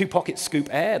 The two pockets scoop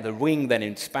air. The wing then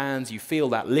expands. You feel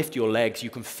that lift your legs.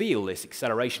 You can feel this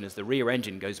acceleration as the rear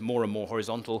engine goes more and more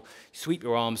horizontal. You sweep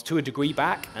your arms to a degree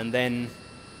back and then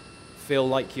feel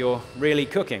like you're really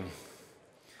cooking.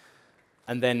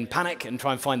 And then panic and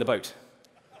try and find the boat.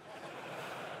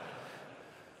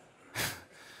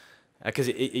 Because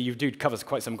you do cover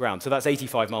quite some ground. So that's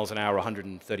 85 miles an hour,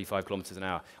 135 kilometers an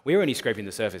hour. We're only scraping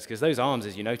the surface because those arms,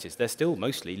 as you notice, they're still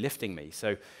mostly lifting me.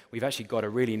 So we've actually got a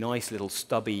really nice little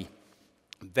stubby,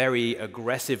 very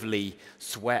aggressively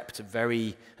swept,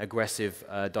 very aggressive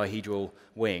dihedral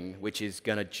wing, which is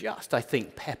going to just, I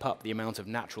think, pep up the amount of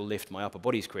natural lift my upper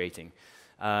body's creating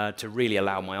to really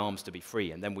allow my arms to be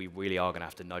free. And then we really are going to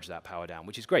have to nudge that power down,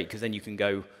 which is great because then you can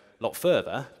go a lot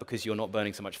further because you're not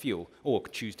burning so much fuel, or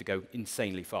choose to go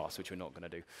insanely fast, which we're not going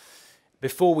to do.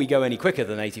 Before we go any quicker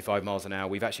than 85 miles an hour,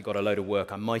 we've actually got a load of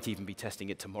work. I might even be testing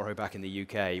it tomorrow back in the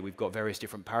UK. We've got various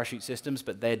different parachute systems,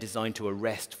 but they're designed to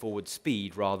arrest forward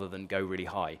speed rather than go really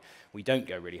high. We don't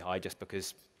go really high just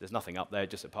because there's nothing up there,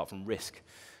 just apart from risk.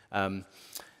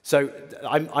 So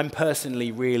I'm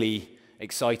personally really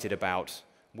excited about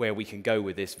where we can go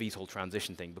with this VTOL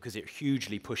transition thing, because it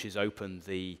hugely pushes open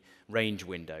the range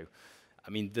window.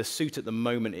 I mean, the suit at the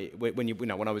moment,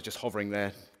 when I was just hovering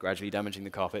there, gradually damaging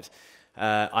the carpet,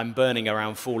 I'm burning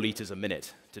around 4 liters a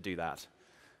minute to do that.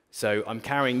 So I'm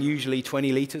carrying usually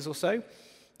 20 liters or so.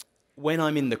 When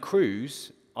I'm in the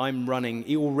cruise, I'm running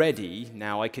already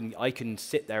now. I can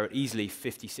sit there at easily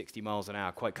 50, 60 miles an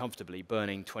hour quite comfortably,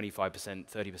 burning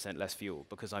 25%, 30% less fuel,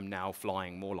 because I'm now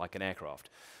flying more like an aircraft.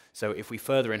 So if we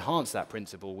further enhance that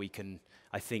principle, we can,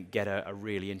 I think, get a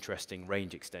really interesting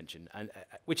range extension. And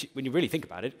which, when you really think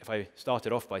about it, if I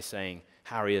started off by saying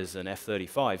Harriers and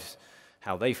F-35s,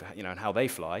 how they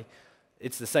fly,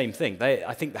 it's the same thing.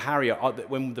 I think the Harrier,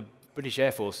 when the British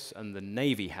Air Force and the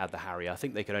Navy had the Harrier, I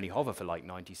think they could only hover for like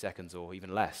 90 seconds or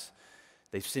even less.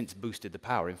 They've since boosted the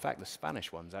power. In fact, the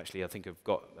Spanish ones actually, I think, have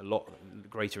got a lot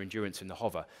greater endurance in the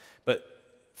hover. But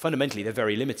fundamentally, they're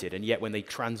very limited, and yet when they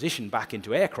transition back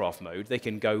into aircraft mode, they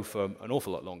can go for an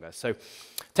awful lot longer. So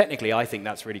technically, I think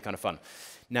that's really kind of fun.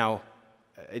 Now,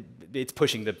 it's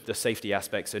pushing the safety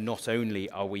aspects, so not only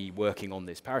are we working on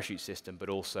this parachute system, but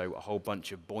also a whole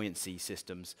bunch of buoyancy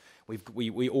systems.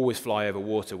 We always fly over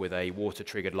water with a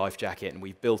water-triggered life jacket, and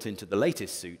we've built into the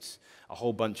latest suits a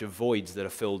whole bunch of voids that are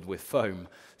filled with foam.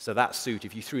 So that suit,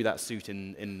 if you threw that suit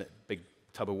in a big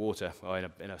tub of water, or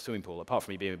in a swimming pool, apart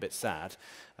from me being a bit sad,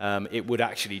 it would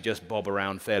actually just bob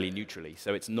around fairly neutrally.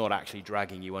 So it's not actually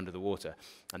dragging you under the water.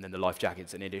 And then the life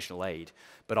jacket's an additional aid.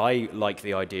 But I like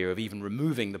the idea of even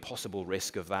removing the possible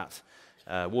risk of that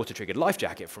water-triggered life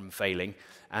jacket from failing,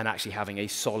 and actually having a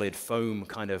solid foam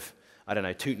kind of, I don't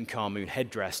know, Tutankhamun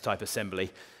headdress type assembly,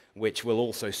 which will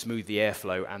also smooth the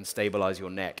airflow and stabilize your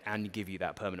neck and give you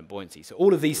that permanent buoyancy. So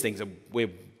all of these things we're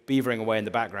beavering away in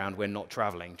the background. We're not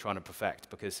traveling, trying to perfect,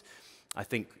 because I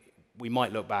think we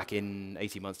might look back in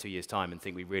 18 months, 2 years' time, and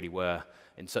think we really were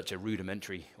in such a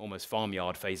rudimentary, almost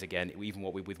farmyard phase again, even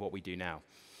with what we do now.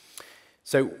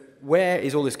 So where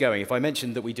is all this going? If I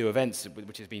mentioned that we do events,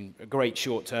 which has been a great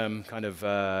short-term kind of,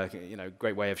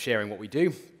 great way of sharing what we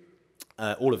do,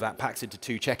 all of that packs into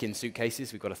 2 check-in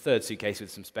suitcases. We've got a 3rd suitcase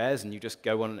with some spares, and you just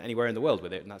go on anywhere in the world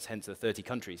with it, and that's hence the 30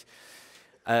 countries.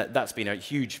 That's been a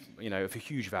huge, of a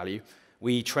huge value.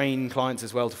 We train clients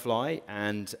as well to fly,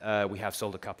 and we have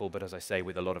sold a couple, but as I say,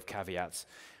 with a lot of caveats.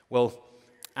 Well,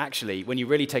 actually, when you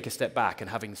really take a step back and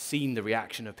having seen the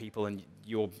reaction of people, and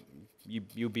you'll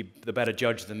be the better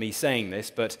judge than me saying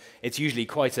this, but it's usually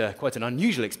quite an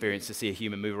unusual experience to see a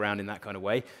human move around in that kind of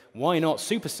way. Why not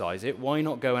supersize it? Why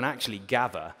not go and actually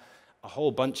gather a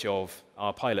whole bunch of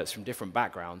our pilots from different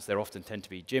backgrounds? They often tend to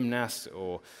be gymnasts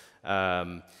or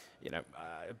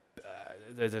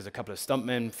there's a couple of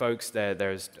stuntmen folks,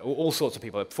 there's all sorts of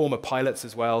people, former pilots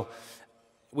as well.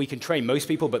 We can train most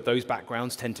people, but those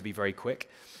backgrounds tend to be very quick.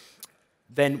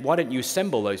 Then why don't you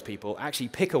assemble those people, actually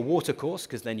pick a water course,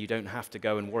 because then you don't have to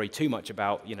go and worry too much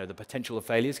about the potential of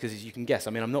failures, because as you can guess,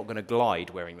 I mean, I'm not going to glide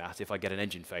wearing that if I get an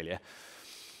engine failure.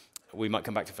 We might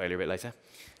come back to failure a bit later.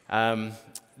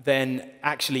 Then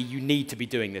actually you need to be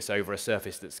doing this over a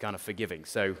surface that's kind of forgiving.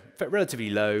 So relatively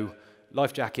low,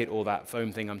 life jacket or that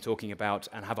foam thing I'm talking about,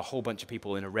 and have a whole bunch of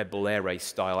people in a Red Bull Air Race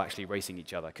style actually racing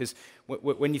each other. Because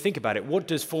when you think about it, what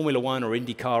does Formula One or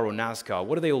IndyCar or NASCAR,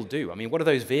 what do they all do? I mean, what do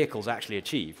those vehicles actually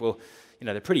achieve? Well,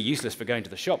 they're pretty useless for going to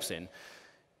the shops in.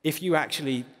 If you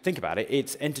actually think about it,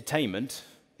 it's entertainment,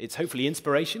 it's hopefully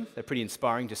inspiration. They're pretty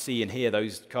inspiring to see and hear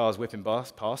those cars whipping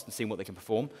past and seeing what they can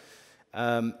perform.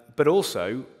 But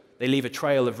also, they leave a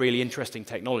trail of really interesting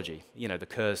technology, the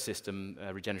KERS system,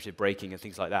 regenerative braking and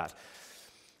things like that.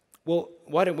 Well,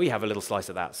 why don't we have a little slice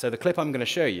of that? So the clip I'm going to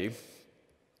show you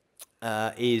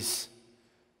is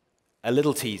a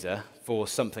little teaser for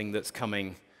something that's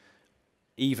coming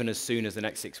even as soon as the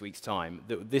next 6 weeks' time.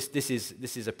 This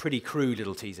is a pretty crude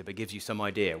little teaser, but gives you some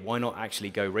idea. Why not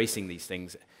actually go racing these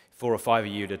things 4 or 5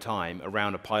 of you at a time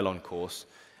around a pylon course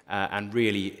and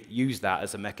really use that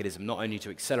as a mechanism, not only to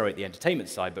accelerate the entertainment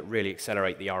side, but really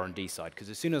accelerate the R&D side.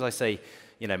 Because as soon as I say,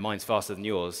 mine's faster than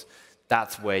yours,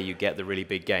 that's where you get the really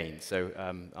big gains. So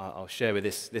I'll share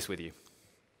this with you.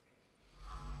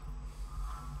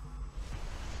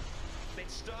 It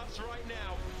starts right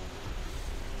now.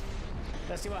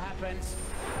 Let's see what happens.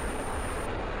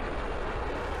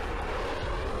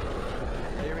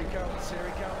 Here he comes, here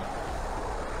he comes.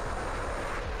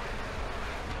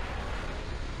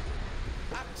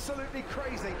 absolutely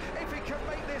crazy if he can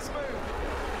make this move.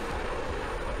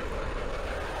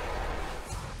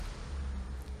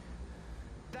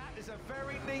 That is a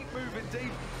very neat move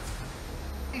indeed.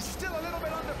 He's still a little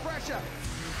bit under pressure.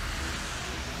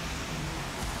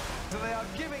 So they are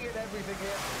giving it everything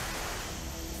here.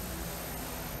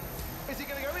 Is he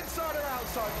going to go inside or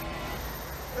outside?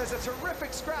 There's a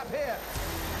terrific scrap here.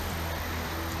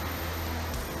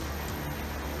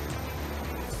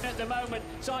 At the moment,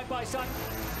 side by side.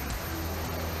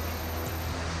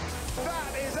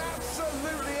 That is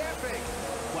absolutely epic.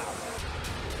 Wow.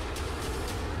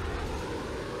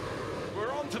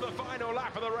 We're on to the final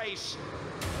lap of the race.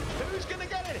 Who's going to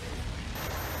get it?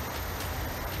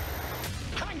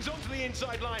 Hangs onto the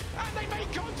inside line, and they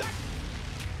make contact.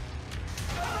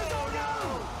 Oh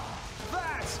no!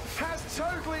 That has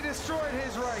totally destroyed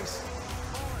his race.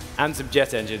 And some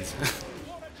jet engines.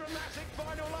 What a dramatic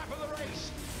final lap of the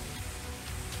race.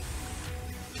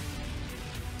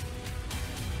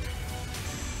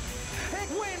 It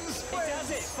wins. He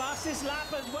does it. Fastest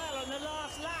lap as well on the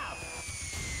last lap.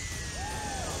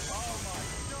 Oh my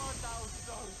God, that was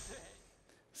so sick.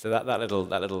 So that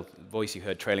little voice you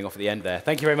heard trailing off at the end there.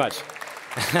 Thank you very much.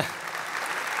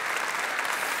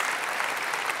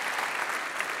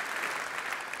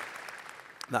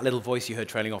 That little voice you heard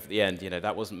trailing off at the end, you know,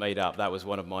 that wasn't made up. That was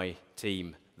one of my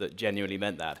team that genuinely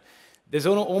meant that. There's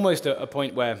almost a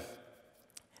point where,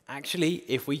 actually,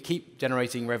 if we keep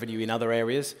generating revenue in other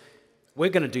areas, we're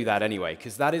going to do that anyway,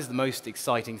 because that is the most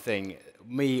exciting thing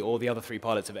me or the other three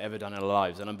pilots have ever done in our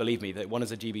lives. And believe me, that one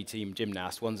is a GB team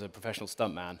gymnast, one's a professional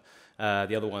stuntman,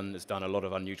 the other one has done a lot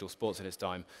of unusual sports in his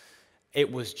time. It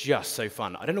was just so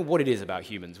fun. I don't know what it is about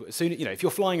humans. As soon, you know, if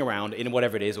you're flying around in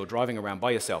whatever it is or driving around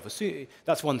by yourself,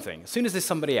 that's one thing. As soon as there's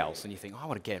somebody else and you think, oh, I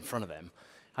want to get in front of them,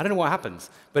 I don't know what happens.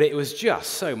 But it was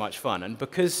just so much fun. And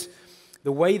because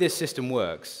the way this system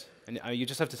works, and you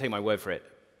just have to take my word for it,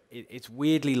 it's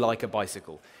weirdly like a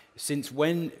bicycle. Since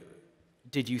when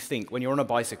did you think, when you're on a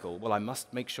bicycle, well, I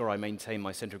must make sure I maintain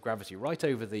my center of gravity right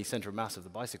over the center of mass of the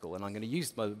bicycle, and I'm going to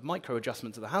use my micro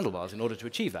adjustments of the handlebars in order to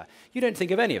achieve that? You don't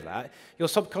think of any of that. Your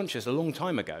subconscious, a long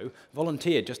time ago,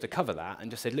 volunteered just to cover that and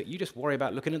just said, look, you just worry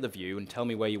about looking at the view and tell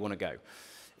me where you want to go.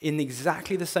 In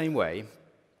exactly the same way,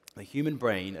 the human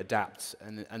brain adapts,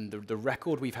 and the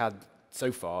record we've had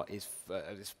so far is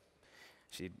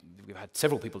actually, we've had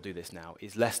several people do this now,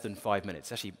 is less than 5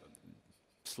 minutes. Actually,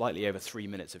 slightly over 3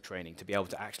 minutes of training to be able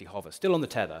to actually hover, still on the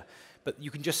tether, but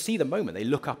you can just see the moment they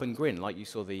look up and grin, like you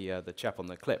saw the chap on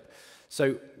the clip.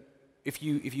 So if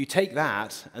you take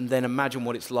that and then imagine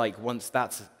what it's like once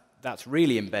that's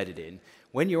really embedded in,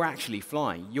 when you're actually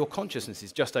flying, your consciousness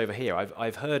is just over here.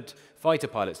 I've heard fighter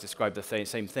pilots describe the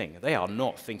same thing. They are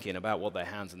not thinking about what their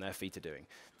hands and their feet are doing.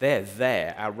 They're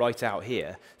there, right out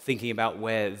here, thinking about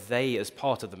where they, as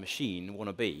part of the machine, want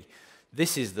to be.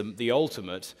 This is the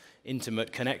ultimate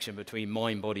intimate connection between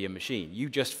mind, body, and machine. You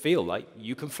just feel like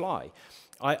you can fly.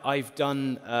 I've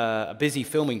done a busy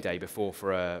filming day before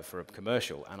for a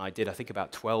commercial, and I did, I think,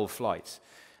 about 12 flights.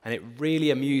 And it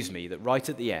really amused me that right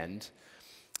at the end,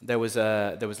 there was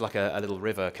like a little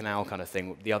river, canal kind of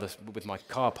thing, with my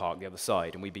car parked the other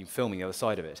side, and we'd been filming the other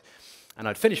side of it. And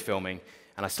I'd finished filming,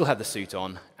 and I still had the suit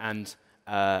on, and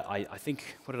I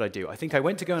think, what did I do? I think I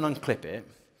went to go and unclip it,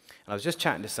 and I was just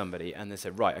chatting to somebody, and they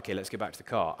said, right, okay, let's get back to the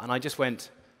car. And I just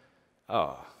went,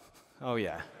 oh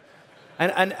yeah.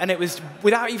 And it was,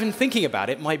 without even thinking about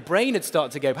it, my brain had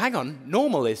started to go, hang on,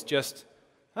 normal is just,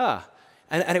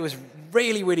 And it was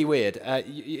really, really weird.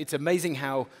 It's amazing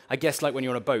how, I guess, like when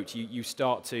you're on a boat, you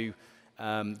start to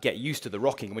get used to the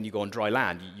rocking. When you go on dry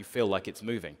land, you feel like it's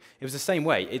moving. It was the same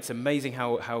way. It's amazing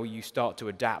how you start to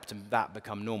adapt and that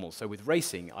become normal. So with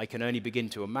racing, I can only begin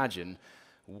to imagine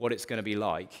what it's going to be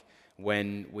like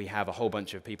when we have a whole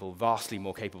bunch of people vastly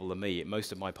more capable than me.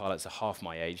 Most of my pilots are half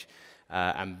my age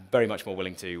and very much more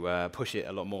willing to push it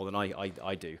a lot more than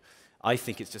I do. I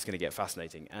think it's just going to get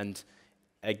fascinating. And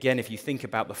again, if you think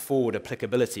about the forward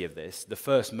applicability of this, the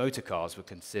first motor cars were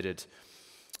considered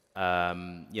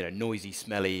noisy,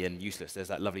 smelly, and useless. There's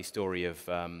that lovely story of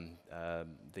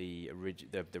the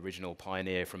original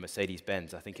pioneer from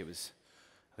Mercedes-Benz. I think it was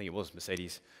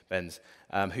Mercedes-Benz,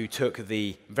 who took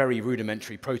the very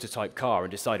rudimentary prototype car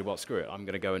and decided, well, screw it, I'm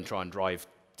going to go and try and drive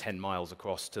 10 miles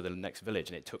across to the next village.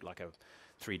 And it took like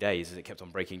 3 days as it kept on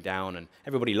breaking down, and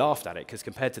everybody laughed at it, because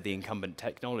compared to the incumbent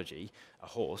technology, a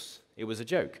horse, it was a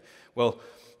joke. Well,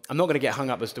 I'm not going to get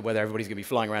hung up as to whether everybody's going to be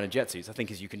flying around in jet suits. I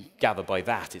think, as you can gather by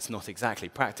that, it's not exactly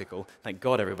practical. Thank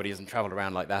God everybody hasn't traveled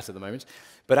around like that at the moment.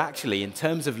 But actually, in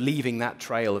terms of leaving that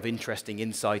trail of interesting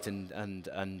insight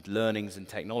and learnings and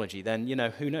technology, then,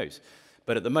 who knows?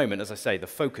 But at the moment, as I say, the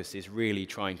focus is really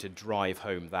trying to drive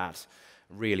home that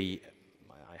really,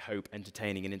 I hope,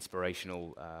 entertaining and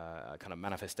inspirational kind of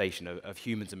manifestation of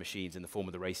humans and machines in the form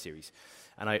of the race series.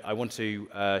 And I want to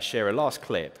share a last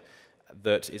clip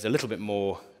that is a little bit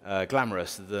more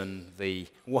glamorous than the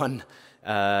one.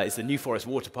 It's the New Forest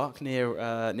Water Park near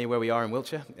where we are in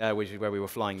Wiltshire, which is where we were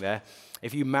flying there.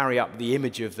 If you marry up the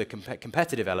image of the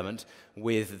competitive element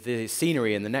with the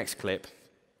scenery in the next clip,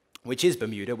 which is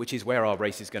Bermuda, which is where our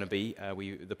race is going to be.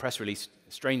 The press release,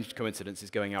 strange coincidence, is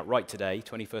going out right today,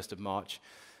 21st of March.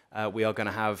 We are going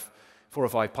to have 4 or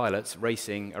 5 pilots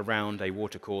racing around a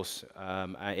watercourse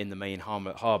in the main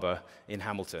harbour in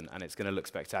Hamilton, and it's going to look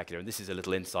spectacular. And this is a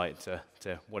little insight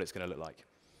to what it's going to look like.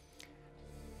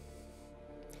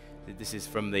 This is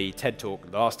from the TED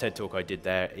Talk, the last TED Talk I did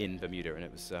there in Bermuda, and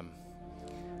it was a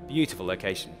beautiful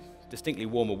location, distinctly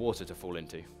warmer water to fall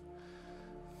into.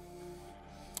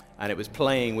 And it was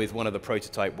playing with one of the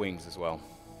prototype wings as well.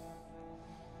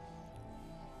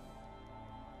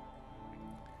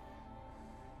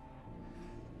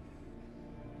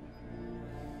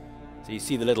 So you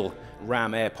see the little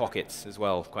ram air pockets as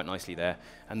well, quite nicely there.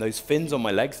 And those fins on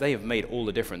my legs, they have made all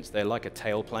the difference. They're like a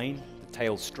tail plane, the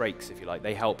tail strakes, if you like.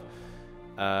 They help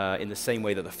in the same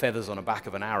way that the feathers on the back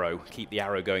of an arrow keep the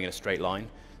arrow going in a straight line.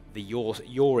 The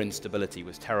yaw instability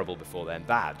was terrible before then.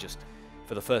 That just,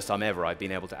 for the first time ever, I've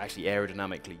been able to actually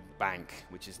aerodynamically bank,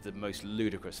 which is the most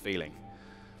ludicrous feeling.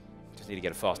 Just need to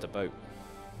get a faster boat.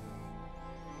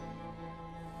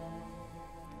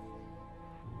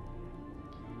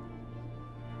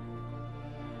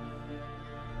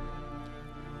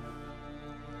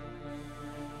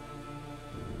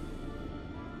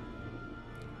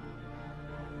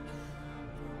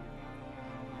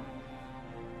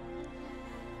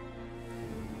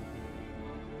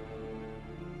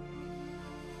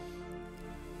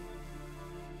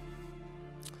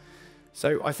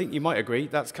 So I think you might agree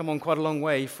that's come on quite a long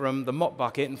way from the mop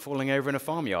bucket and falling over in a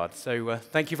farmyard. So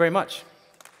thank you very much.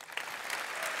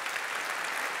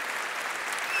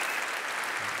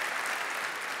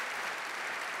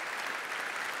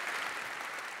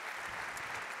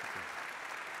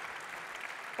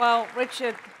 Well,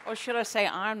 Richard, or should I say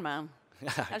Ironman?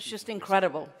 That's just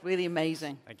incredible, really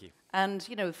amazing. Thank you. And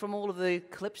you know, from all of the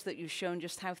clips that you've shown,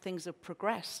 just how things have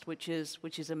progressed, which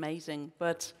is amazing.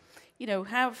 But you know,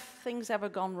 have things ever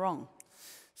gone wrong?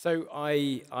 So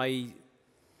I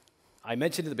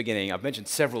mentioned at the beginning, I've mentioned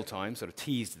several times, sort of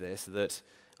teased this, that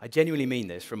I genuinely mean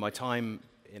this. From my time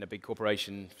in a big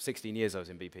corporation, 16 years I was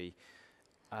in BP,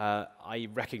 I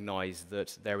recognize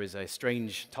that there is a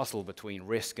strange tussle between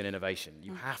risk and innovation.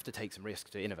 You have to take some risk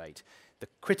to innovate. The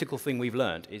critical thing we've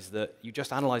learned is that you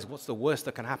just analyze what's the worst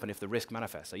that can happen if the risk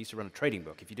manifests. I used to run a trading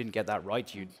book. If you didn't get that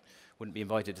right, you wouldn't be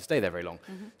invited to stay there very long.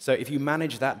 So if you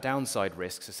manage that downside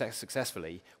risk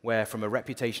successfully, where from a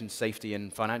reputation, safety,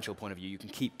 and financial point of view, you can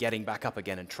keep getting back up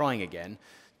again and trying again,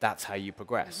 that's how you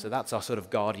progress. So that's our sort of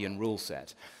guardian rule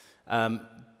set.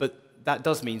 But that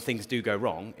does mean things do go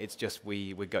wrong. It's just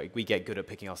we get good at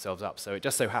picking ourselves up. So it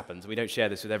just so happens, we don't share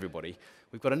this with everybody,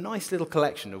 we've got a nice little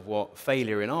collection of what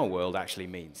failure in our world actually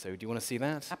means. So do you want to see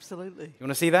that? Absolutely. You want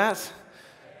to see that?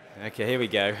 Okay, here we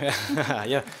go.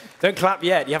 Yeah, don't clap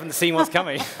yet. You haven't seen what's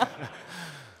coming.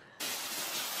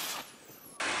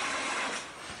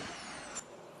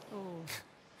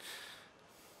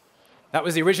 That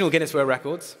was the original Guinness World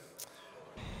Records.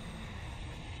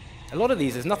 A lot of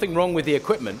these, there's nothing wrong with the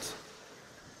equipment.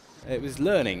 It was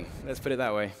learning, let's put it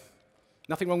that way.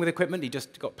 Nothing wrong with the equipment, he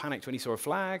just got panicked when he saw a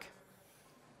flag.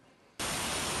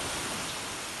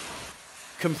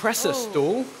 Compressor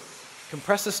stall.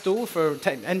 Compressor stall for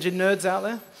engine nerds out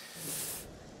there.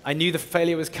 I knew the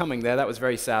failure was coming there. That was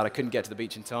very sad. I couldn't get to the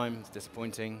beach in time. It's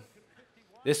disappointing.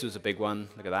 This was a big one.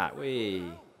 Look at that. Whee.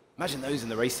 Imagine those in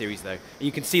the race series, though. And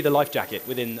you can see the life jacket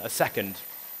within a second.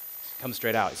 Comes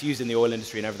straight out. It's used in the oil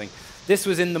industry and everything. This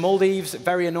was in the Maldives.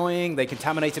 Very annoying. They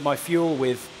contaminated my fuel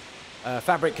with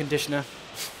fabric conditioner.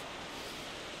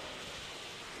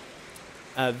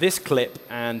 This clip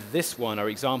and this one are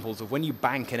examples of when you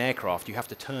bank an aircraft, you have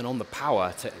to turn on the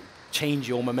power to change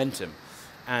your momentum.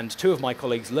 And 2 of my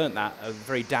colleagues learnt that a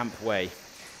very damp way.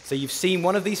 So you've seen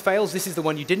one of these fails. This is the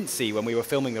one you didn't see when we were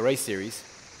filming the race series.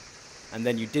 And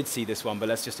then you did see this one, but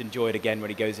let's just enjoy it again when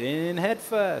he goes in head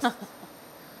first.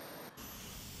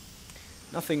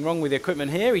 Nothing wrong with the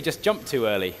equipment here. He just jumped too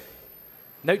early.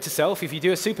 Note to self, if you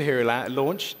do a superhero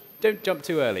launch, don't jump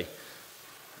too early.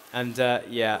 And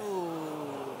yeah.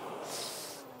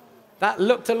 That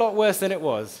looked a lot worse than it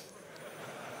was.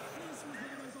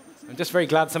 just very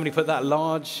glad somebody put that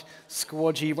large,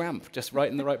 squodgy ramp just right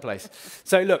in the right place.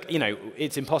 So look,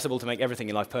 it's impossible to make everything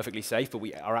in life perfectly safe, but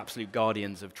we are absolute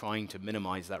guardians of trying to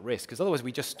minimize that risk, because otherwise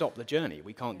we just stop the journey.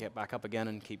 We can't get back up again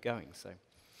and keep going. So.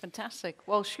 Fantastic.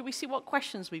 Well, should we see what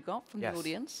questions we've got from the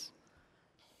audience?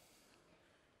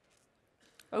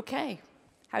 Okay.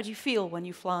 How do you feel when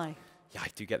you fly? Yeah, I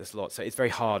do get this a lot. So it's very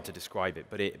hard to describe it,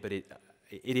 but it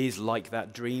is like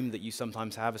that dream that you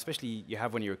sometimes have, especially you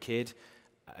have when you're a kid.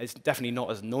 It's definitely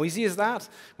not as noisy as that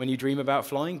when you dream about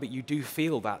flying, but you do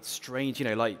feel that strange,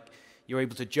 like you're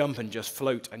able to jump and just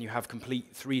float and you have complete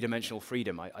three-dimensional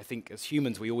freedom. I think as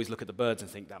humans, we always look at the birds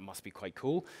and think that must be quite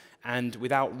cool. And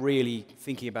without really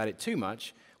thinking about it too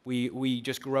much, we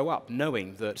just grow up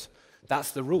knowing that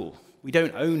that's the rule. We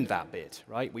don't own that bit,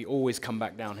 right? We always come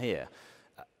back down here.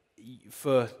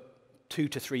 For 2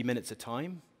 to 3 minutes a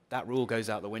time, that rule goes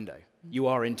out the window. You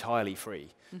are entirely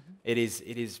free. It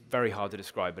is very hard to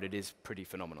describe, but it is pretty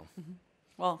phenomenal.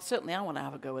 Well, certainly I want to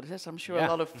have a go at this. I'm sure a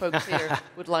lot of folks here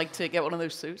would like to get one of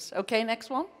those suits. Okay, next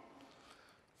one.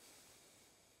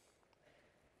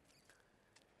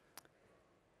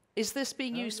 Is this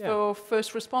being used for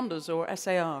first responders or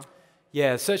SAR?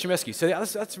 Yeah, search and rescue. So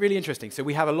that's really interesting. So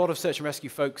we have a lot of search and rescue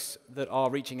folks that are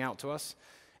reaching out to us.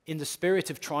 In the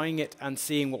spirit of trying it and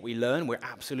seeing what we learn, we're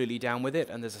absolutely down with it.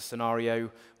 And there's a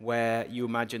scenario where you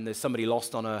imagine there's somebody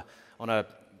lost on a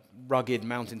rugged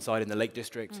mountainside in the Lake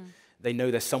District. They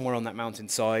know they're somewhere on that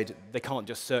mountainside. They can't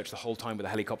just search the whole time with a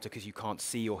helicopter because you can't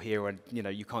see or hear, and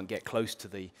you can't get close to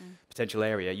the potential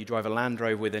area. You drive a Land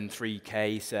Rover within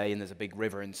 3K, say, and there's a big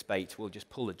river in Spate. We'll just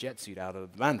pull the jet suit out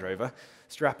of the Land Rover,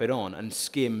 strap it on, and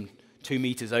skim 2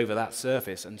 meters over that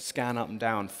surface and scan up and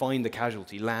down, find the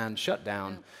casualty, land, shut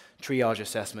down, triage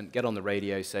assessment, get on the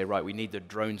radio, say, right, we need the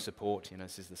drone support.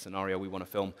 This is the scenario we want to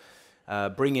film.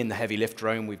 Bring in the heavy lift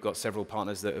drone. We've got several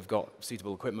partners that have got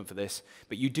suitable equipment for this.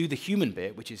 But you do the human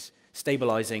bit, which is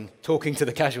stabilizing, talking to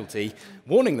the casualty,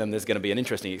 warning them there's going to be an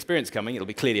interesting experience coming. It'll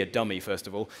be clearly a dummy, first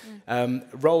of all.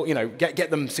 Get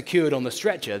them secured on the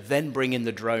stretcher, then bring in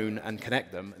the drone and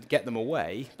connect them, get them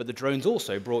away. But the drone's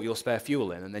also brought your spare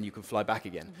fuel in, and then you can fly back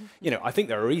again. I think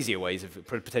there are easier ways of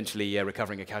potentially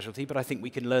recovering a casualty, but I think we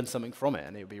can learn something from it,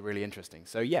 and it would be really interesting.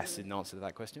 So yes, in answer to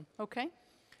that question. Okay.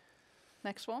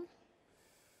 Next one.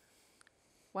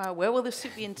 Wow, where will this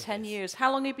suit be in 10 years? How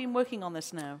long have you been working on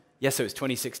this now? Yeah, so it's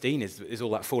 2016 is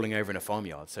all that falling over in a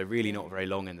farmyard, so really not very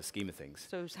long in the scheme of things.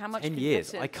 So how much 10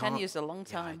 years? 10 years is a long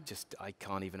time. Yeah, I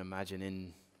can't even imagine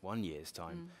in 1 year's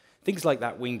time. Things like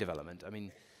that wing development, I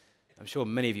mean, I'm sure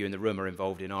many of you in the room are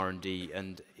involved in R&D,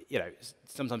 and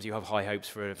sometimes you have high hopes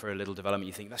for a little development.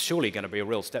 You think that's surely going to be a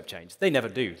real step change. They never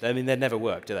do. I mean, they never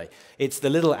work, do they? It's the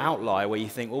little outlier where you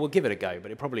think, well, we'll give it a go,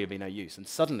 but it probably will be no use. And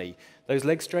suddenly, those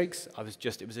leg strakes,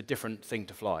 it was a different thing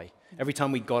to fly. Every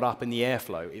time we got up in the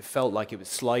airflow, it felt like it was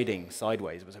sliding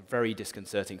sideways. It was a very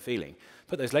disconcerting feeling.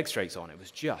 Put those leg strakes on, it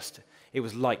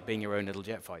was like being your own little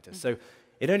jet fighter. So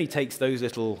it only takes those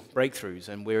little breakthroughs,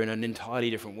 and we're in an entirely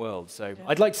different world. So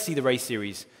I'd like to see the race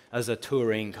series as a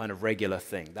touring kind of regular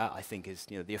thing. That, I think, is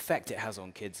the effect it has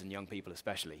on kids and young people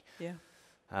especially. Yeah.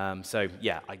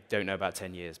 I don't know about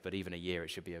 10 years, but even a year, it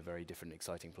should be a very different,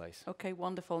 exciting place. Okay,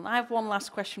 wonderful. And I have one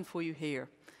last question for you here.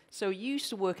 So you used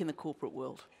to work in the corporate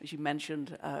world, as you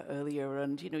mentioned earlier,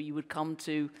 and you would come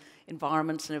to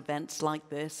environments and events like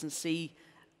this and see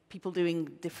people doing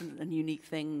different and unique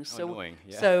things. Annoying,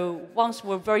 yeah. So once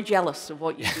we're very jealous of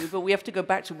what you do, but we have to go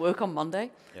back to work on Monday,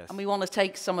 and we want to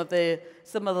take some of the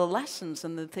lessons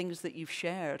and the things that you've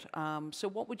shared. So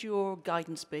what would your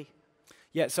guidance be?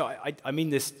 Yeah, so I mean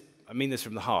this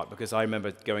from the heart, because I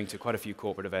remember going to quite a few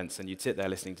corporate events, and you'd sit there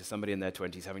listening to somebody in their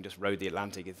 20s having just rode the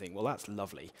Atlantic and think, well, that's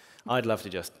lovely. I'd love to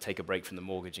just take a break from the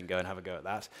mortgage and go and have a go at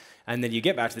that. And then you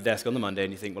get back to the desk on the Monday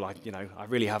and you think, well, I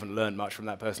really haven't learned much from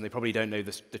that person. They probably don't know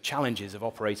the challenges of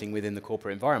operating within the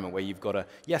corporate environment, where you've got to,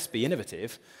 yes, be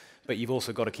innovative, but you've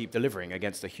also got to keep delivering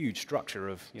against a huge structure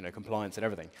of compliance and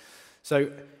everything. So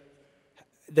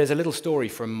there's a little story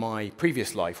from my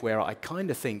previous life where I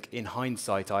kind of think, in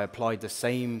hindsight, I applied the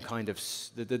same kind of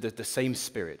the same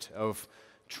spirit of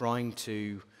trying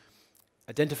to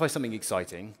identify something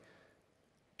exciting,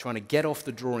 trying to get off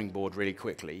the drawing board really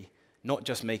quickly, not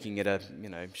just making it a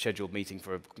scheduled meeting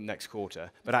for next quarter,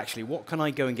 but actually, what can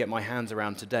I go and get my hands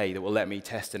around today that will let me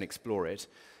test and explore it?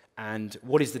 And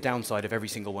what is the downside of every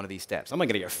single one of these steps? Am I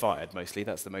going to get fired, mostly?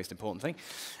 That's the most important thing.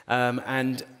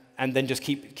 And then just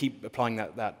keep applying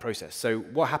that process. So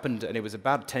what happened, and it was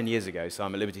about 10 years ago, so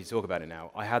I'm at liberty to talk about it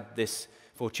now, I had this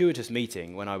fortuitous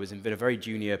meeting when I was in a very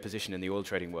junior position in the oil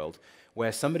trading world,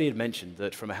 where somebody had mentioned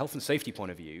that from a health and safety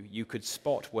point of view, you could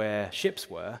spot where ships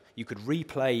were, you could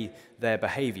replay their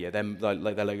behavior,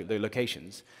 their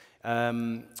locations,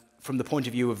 from the point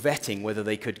of view of vetting whether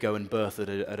they could go and berth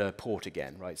at a port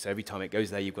again, right? So every time it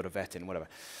goes there, you've got a vet in, whatever.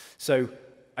 So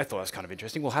I thought that was kind of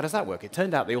interesting. Well, how does that work? It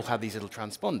turned out they all have these little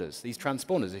transponders. These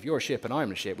transponders, if you're a ship and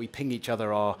I'm a ship, we ping each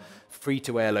other our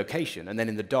free-to-air location, and then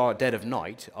in the dead of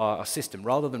night, our system,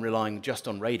 rather than relying just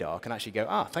on radar, can actually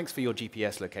go, thanks for your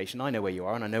GPS location. I know where you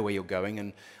are, and I know where you're going,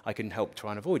 and I can help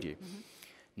try and avoid you.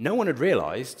 No one had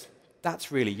realized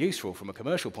that's really useful from a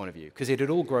commercial point of view, because it had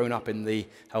all grown up in the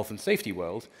health and safety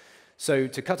world. So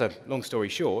to cut a long story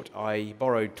short, I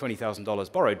borrowed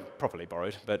 $20,000, properly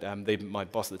borrowed, but my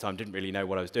boss at the time didn't really know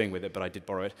what I was doing with it, but I did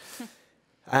borrow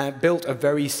it. Built a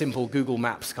very simple Google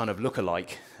Maps kind of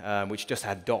lookalike, which just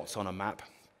had dots on a map.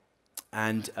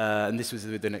 And this was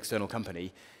with an external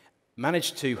company.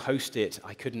 Managed to host it.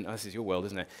 I couldn't, this is your world,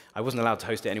 isn't it? I wasn't allowed to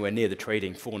host it anywhere near the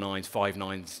trading 4 nines, 5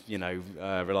 nines,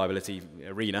 reliability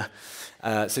arena.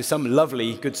 So some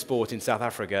lovely good sport in South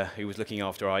Africa who was looking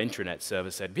after our intranet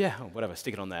server said, yeah, whatever,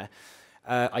 stick it on there.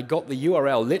 I got the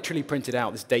URL literally printed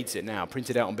out, this dates it now,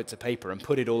 printed out on bits of paper and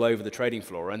put it all over the trading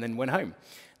floor and then went home.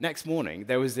 Next morning,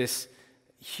 there was this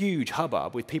huge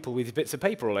hubbub with people with bits of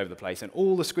paper all over the place, and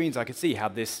all the screens I could see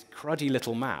had this cruddy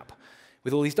little map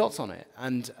with all these dots on it,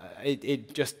 and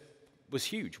it just was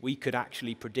huge. We could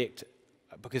actually predict,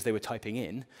 because they were typing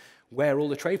in, where all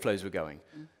the trade flows were going.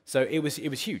 So it was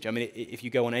huge. I mean, if you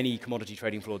go on any commodity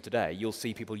trading floor today, you'll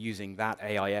see people using that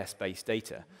AIS-based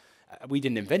data. We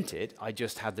didn't invent it. I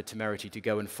just had the temerity to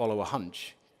go and follow a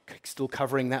hunch, still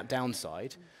covering that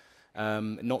downside,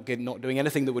 not doing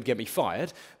anything that would get me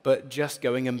fired, but just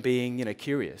going and being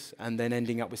curious, and then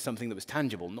ending up with something that was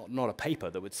tangible, not a paper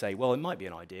that would say, well, it might be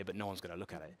an idea, but no one's going to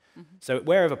look at it. So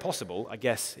wherever possible, I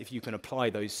guess, if you can apply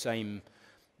those same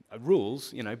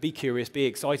rules, be curious, be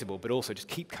excitable, but also just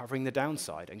keep covering the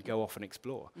downside and go off and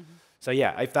explore. So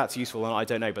yeah, if that's useful, I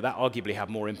don't know, but that arguably had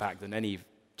more impact than any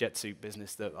jet suit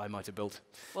business that I might have built.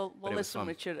 Well, listen,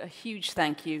 Richard, a huge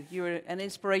thank you. You're an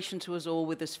inspiration to us all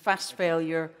with this fast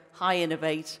failure, high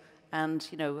innovate, and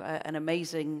an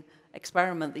amazing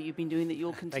experiment that you've been doing that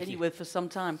you'll continue with for some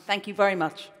time. Thank you very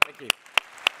much. Thank you.